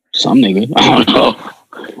 Some nigga. I don't know.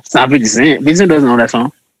 It's not 50 Cent. 50 Cent doesn't know that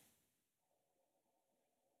song.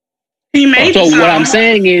 He made So what I'm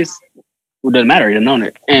saying is, it doesn't matter. He doesn't own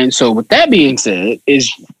it. And so with that being said,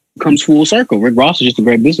 comes full circle. Rick Ross is just a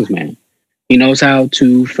great businessman. He knows how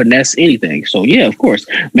to finesse anything. So yeah, of course,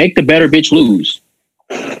 make the better bitch lose.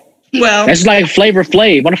 Well, that's like Flavor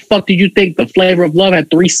Flav. What the fuck did you think the Flavor of Love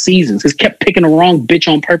had 3 seasons? Because kept picking the wrong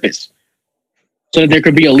bitch on purpose so that there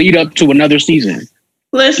could be a lead up to another season.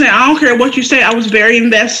 Listen, I don't care what you say. I was very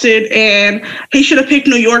invested, and he should have picked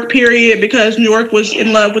New York, period, because New York was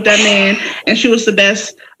in love with that man, and she was the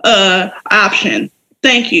best option.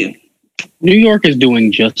 Thank you. New York is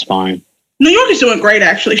doing just fine. New York is doing great,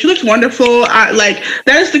 actually. She looks wonderful. That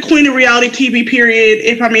is the queen of reality TV, period.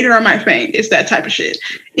 If I meet her, I might faint. It's that type of shit.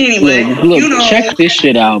 Anyway, look, check this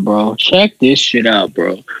shit out, bro. Check this shit out,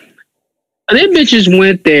 bro. Them bitches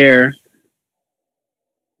went there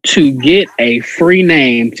to get a free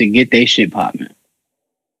name to get their shit popping.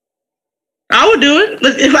 I would do it.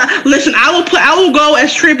 I will go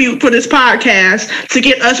as tribute for this podcast to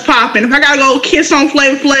get us popping. If I gotta go kiss on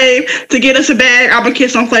Flavor Flav to get us a bag, I'm gonna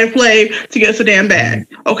kiss on Flavor Flav to get us a damn bag.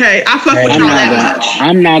 Okay, I fuck with y'all that much.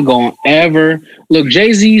 I'm not gonna ever look.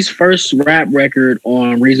 Jay-Z's first rap record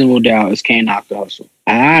on Reasonable Doubt is "Can't Knock the Hustle."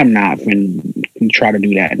 I'm not gonna try to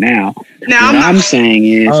do that now. What I'm saying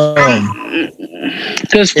is,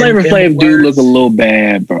 because Flavor Flav do look a little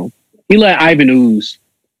bad, bro. He like Ivan Ooze.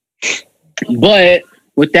 But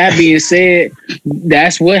with that being said,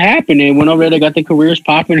 that's what happened. And went over there, they got their careers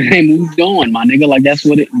popping and they moved on, my nigga. Like that's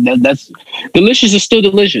Delicious is still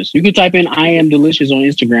delicious. You can type in "I am delicious" on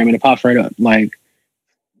Instagram and it pops right up. Like,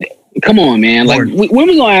 come on, man. Like, when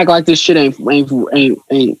we gonna act like this shit ain't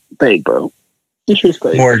fake, bro? This shit's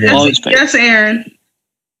fake. Yes, Aaron.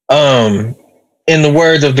 In the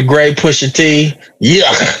words of the great Pusha T,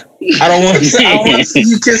 yeah. I don't want to see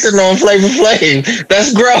you kissing on Flavor Flav.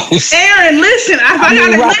 That's gross. Aaron, listen. I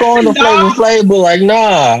gotta rock on the Flavor Flav, but like,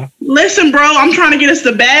 nah. Listen, bro. I'm trying to get us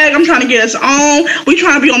the bag. I'm trying to get us on. We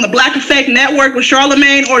trying to be on the Black Effect Network with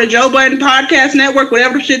Charlamagne or the Joe Budden Podcast Network,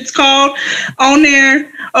 whatever the shit's called, on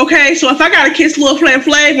there. Okay, so if I gotta kiss little Flavor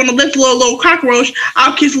Flav on the lips, little cockroach,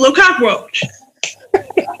 I'll kiss a little cockroach.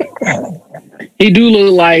 He do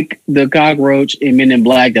look like the cockroach in Men in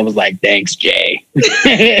Black that was like, "Thanks, Jay." Yo,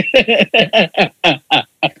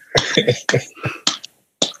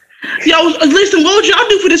 listen, what would y'all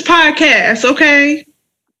do for this podcast, okay?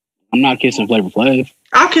 I'm not kissing Flavor Flav.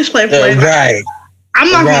 I'll kiss Flavor Flav. Right. I'm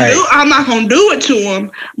not gonna do it to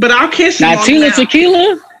him, but I'll kiss him. Now, Tila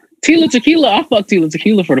Tequila, I'll fuck Tila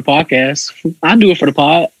Tequila for the podcast. I'll do it for the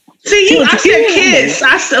pod. See, I said kiss.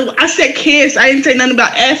 I said kiss. I didn't say nothing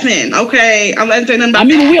about effing. Okay, I didn't say nothing about. I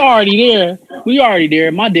mean, we already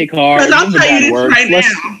there. My dick hard. Because I'll tell you this right now.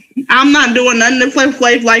 I'm not doing nothing to Flavor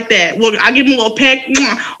Flav like that. Well, I give him a little peck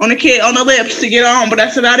on the lips to get on, but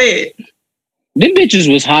that's about it. Them bitches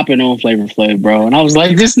was hopping on Flavor Flav, bro, and I was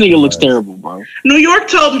like, this nigga looks terrible, bro. New York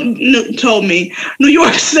told me. New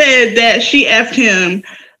York said that she effed him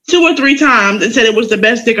 2 or 3 times and said it was the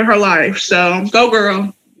best dick of her life. So go,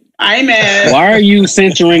 girl. I ain't mad. Why are you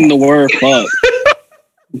censoring the word fuck?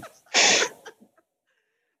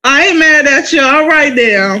 I ain't mad at you. All right,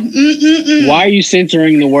 there. Why are you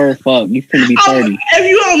censoring the word fuck? You finna be 30. If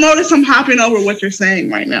you don't notice, I'm hopping over what you're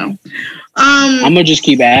saying right now. I'm gonna just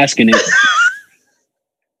keep asking it.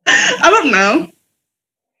 I don't know.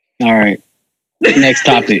 All right. Next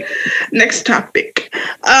topic.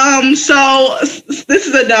 So this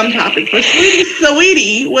is a dumb topic, but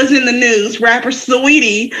Saweetie was in the news. Rapper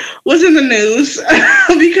Saweetie was in the news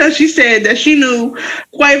because she said that she knew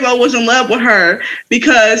Quavo was in love with her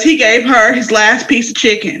because he gave her his last piece of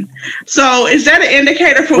chicken. So is that an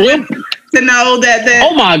indicator for women to know that?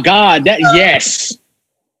 Oh my God! Yes.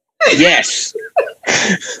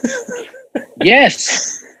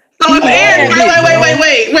 So if Aaron,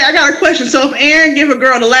 wait, I got a question. So if Aaron give a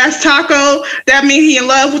girl the last taco, that means he in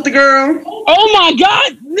love with the girl? Oh my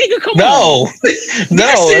God, nigga, come on.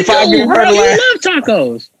 No. If I give her the last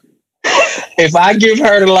tacos. If I give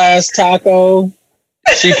her the last taco,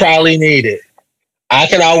 she probably need it. I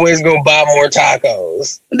can always go buy more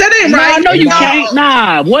tacos. That ain't right. I know you can't.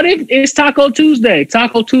 Nah. What if it's Taco Tuesday?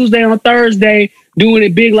 Taco Tuesday on Thursday, doing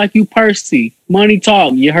it big like you Percy. Money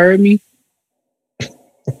talk. You heard me?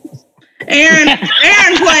 Aaron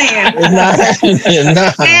playing. Aaron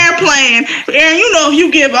playing. Aaron, you know, if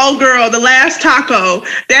you give old girl the last taco,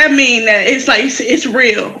 that mean that it's like it's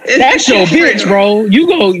real. That's your bitch, bro.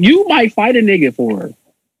 You might fight a nigga for her.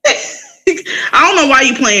 I don't know why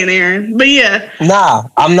you playing, Aaron, but yeah. Nah,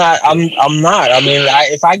 I'm not. I'm not. I mean,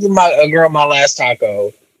 if I give a girl my last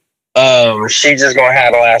taco, she just gonna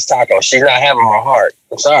have the last taco. She's not having my heart.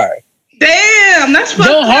 I'm sorry. Damn, that's fucked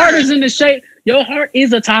up. Your heart is in the shape. Your heart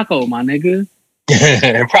is a taco, my nigga.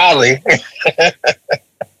 Probably.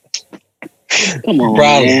 Come on,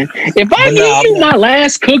 man. If I give you my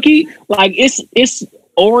last cookie, like it's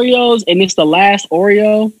Oreos and it's the last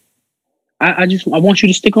Oreo, I want you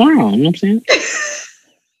to stick around. You know what I'm saying?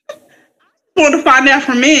 I want to find out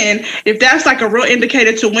from men if that's like a real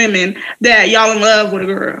indicator to women that y'all in love with a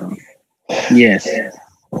girl. Yes.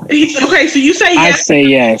 Okay, so you say yes. I say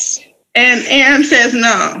yes. And Aaron says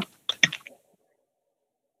no.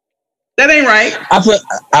 That ain't right. I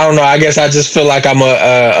don't know. I guess I just feel like I'm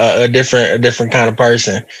a different kind of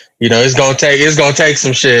person. You know, it's gonna take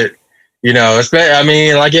some shit. You know, especially, I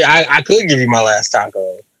mean, like I could give you my last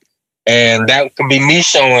taco, and that could be me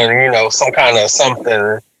showing, you know, some kind of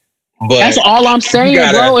something But that's all I'm saying,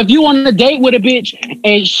 bro. If you on a date with a bitch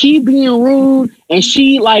and she being rude and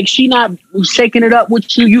she not shaking it up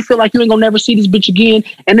with you, you feel like you ain't gonna never see this bitch again,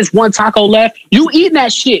 and there's one taco left, you eating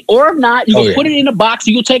that shit. Or if not, you put it in a box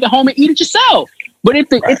and you'll take it home and eat it yourself. But if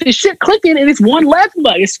the shit clicking and it's one left,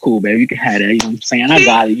 like, it's cool, baby. You can have that. You know what I'm saying? I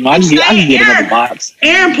got it. You know, I can get another box.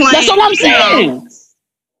 That's all I'm saying.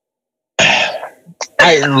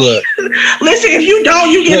 Look. Listen, if you don't,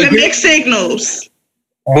 you give mixed signals.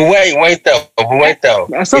 But wait though.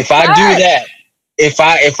 If I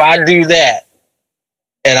do that,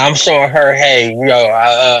 and I'm showing her, hey,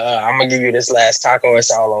 I'm gonna give you this last taco.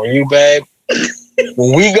 It's all on you, babe.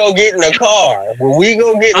 When we go get in the car,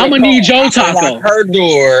 I'm gonna need your taco. Her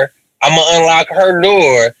door. I'm gonna unlock her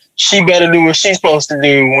door. She better do what she's supposed to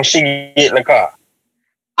do when she get in the car.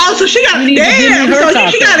 Oh, so she got she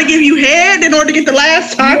got to give you head in order to get the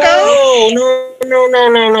last taco?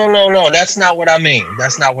 No. That's not what I mean.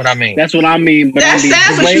 That's what I mean. But that's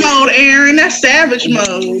savage mode, Aaron. That's savage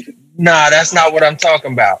mode. Nah, that's not what I'm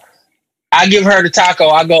talking about. I give her the taco.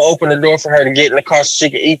 I go open the door for her to get in the car so she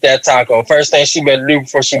can eat that taco. First thing she better do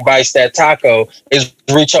before she bites that taco is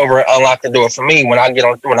reach over and unlock the door for me before I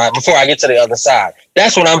get to the other side.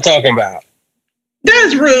 That's what I'm talking about.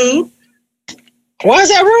 That's rude. Why is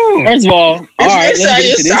that rude? First of all, I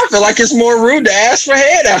feel like it's more rude to ask for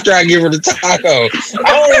head after I give her the taco.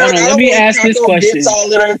 Let me ask this question. It's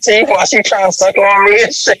all in her teeth while she trying to suck on me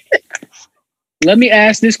and shit. Let me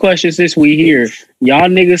ask this question since we here. Y'all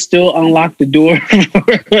niggas still unlock the door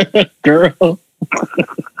for girl?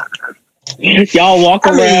 Y'all walk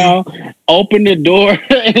around, open the door,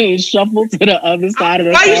 and shuffle to the other side of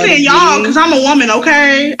the car. Why you saying y'all? Because I'm a woman,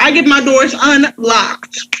 okay? I get my doors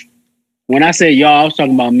unlocked. When I say y'all, I was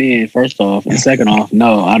talking about men, first off. And second off,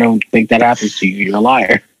 no, I don't think that happens to you. You're a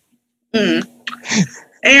liar.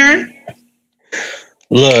 Aaron?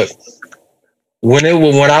 Look. When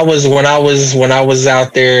I was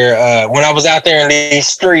out there in these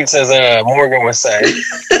streets, as Morgan would say,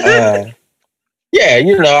 I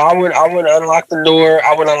would unlock the door.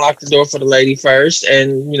 I would unlock the door for the lady first,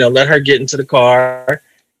 and let her get into the car.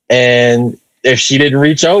 And if she didn't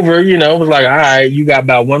reach over, it was like, all right, you got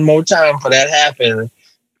about one more time for that happen,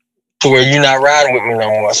 to where you're not riding with me no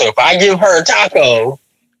more. So if I give her a taco,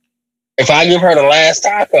 if I give her the last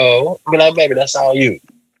taco, I'll be like, baby, that's all you.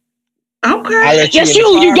 Okay.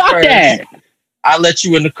 You got first. That. I let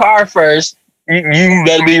you in the car first. You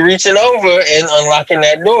better be reaching over and unlocking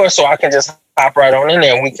that door so I can just hop right on in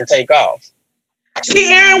there and we can take off.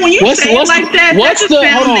 See, Aaron, when you say it like that, that just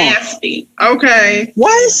sounds nasty. Okay.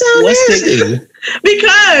 Why is it so nasty?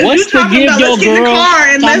 Because you're talking about let's get in the car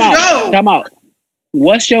and let's go. Come out.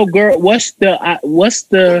 What's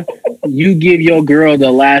the you give your girl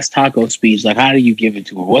the last taco speech? Like, how do you give it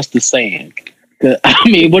to her? What's the saying? I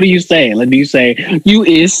mean, what are you saying? Like, do you say, you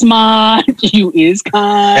is smart, you is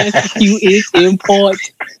kind, you is important?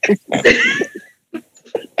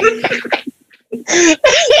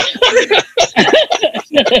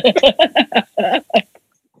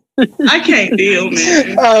 I can't deal,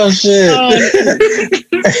 man. Oh, shit.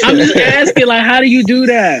 I'm just asking, like, how do you do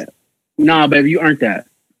that? Nah, baby, you earned that.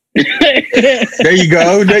 There you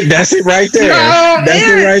go. That's it right there. That's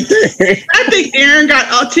it right there. I think Aaron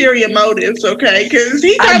got ulterior motives, okay? Because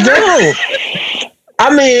he got I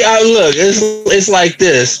mean, look, it's like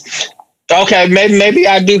this. Okay, maybe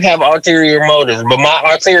I do have ulterior motives, but my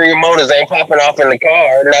ulterior motives ain't popping off in the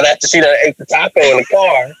car. Not after she done ate the taco in the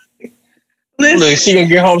car. Look, she gonna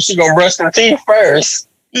get home. She gonna brush her teeth first.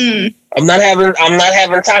 I'm not having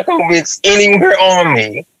taco bits anywhere on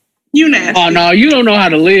me. You nasty. Oh no, you don't know how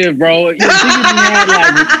to live, bro. You had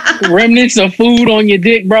like remnants of food on your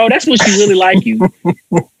dick, bro. That's when she really like you.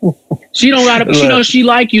 She don't gotta. She knows she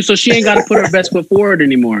like you, so she ain't gotta put her best foot forward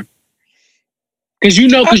anymore. Because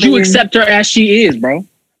you accept her as she is, bro.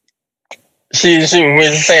 She was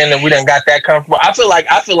saying that we done got that comfortable. I feel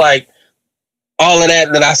like all of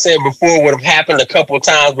that I said before would have happened a couple of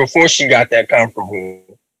times before she got that comfortable.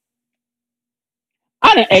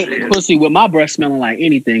 I done ate pussy with my breath smelling like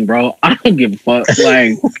anything, bro. I don't give a fuck.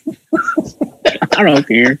 Like, I don't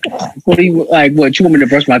care. What do you like? What you want me to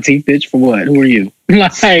brush my teeth, bitch? For what? Who are you?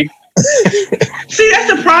 Like, see, that's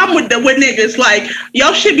the problem with niggas. Like,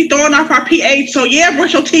 y'all should be throwing off our pH. So yeah,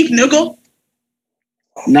 brush your teeth, nigga.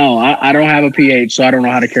 No, I don't have a pH, so I don't know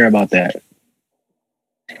how to care about that.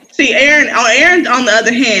 See, Aaron, on the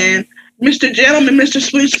other hand, Mr. Gentleman, Mr.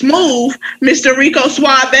 Sweet Smooth, Mr. Rico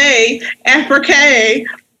Suave, Afrique,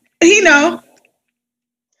 he know.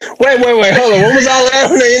 Wait, hold on. What was all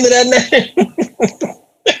that on the end of that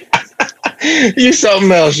name? You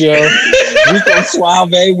something else, yo. Rico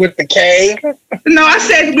Suave with the K. No, I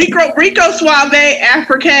said Rico Suave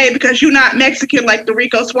Afrique because you're not Mexican like the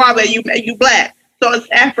Rico Suave. You black, so it's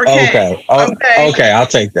Afrique. Okay. Okay. I'll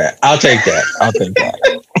take that.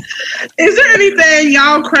 Is there anything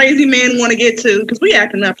y'all crazy men want to get to? Because we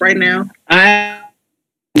acting up right now. I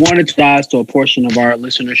wanted to rise to a portion of our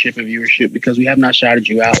listenership and viewership because we have not shouted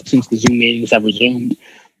you out since the Zoom meetings have resumed.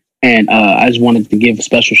 And I just wanted to give a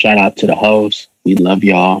special shout out to the hosts. We love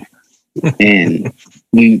y'all. And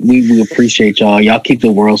we appreciate y'all. Y'all keep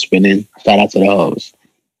the world spinning. Shout out to the hosts.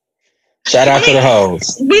 Shout out to the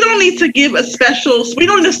hosts. We don't need to give a special, we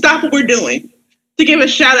don't need to stop what we're doing to give a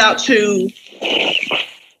shout out to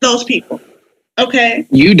those people. Okay?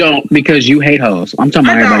 You don't because you hate hoes. I'm talking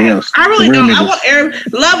about everybody else. I really don't. I want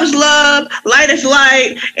love is love, light is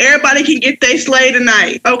light. Everybody can get their slay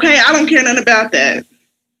tonight. Okay? I don't care nothing about that.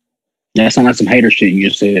 That sounds like some hater shit you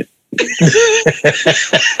just said.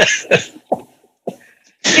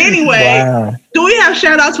 Anyway, do we have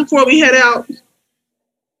shout outs before we head out?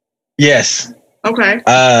 Yes. Okay.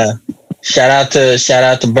 Shout out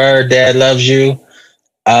to Bird, Dad loves you.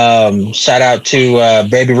 Shout out to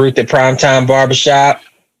Baby Ruth at Primetime Barbershop.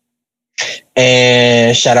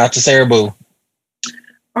 And shout out to Sarah Boo.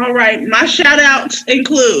 All right. My shout outs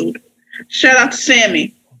include shout out to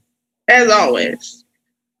Sammy, as always.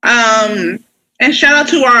 And shout out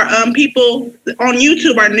to our people on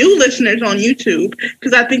YouTube, our new listeners on YouTube,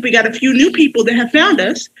 because I think we got a few new people that have found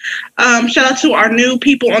us. Shout out to our new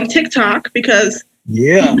people on TikTok because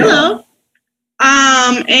hello.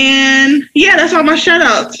 And yeah, that's all my shout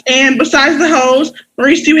outs. And besides the hoes,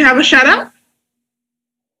 Maurice, do you have a shout out?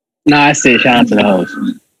 No, I said shout out to the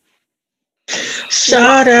hoes.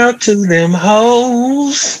 Shout out to them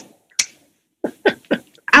hoes.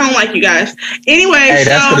 I don't like you guys. Anyway, hey,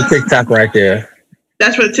 that's for the TikTok right there.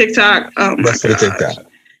 That's for the TikTok. That's for the TikTok.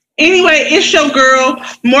 Anyway, it's your girl,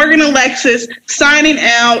 Morgan Alexis, signing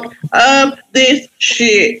out of this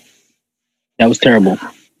shit. That was terrible.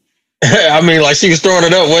 I mean, like she was throwing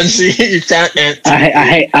it up, wasn't she?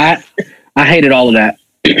 I hated all of that.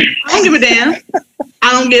 I don't give a damn.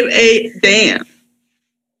 I don't give a damn.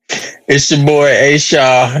 It's your boy A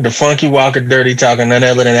Shaw, the Funky Walker, dirty talking, none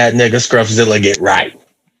other than that nigga Scruffzilla. Get right.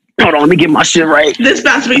 Hold on, let me get my shit right. This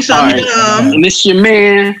about to be something dumb. And this your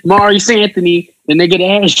man, Maurice Anthony, the nigga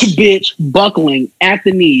that has your bitch buckling at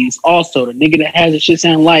the knees. Also, the nigga that has the shit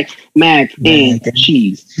sound like mac and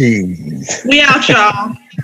cheese. We out, y'all.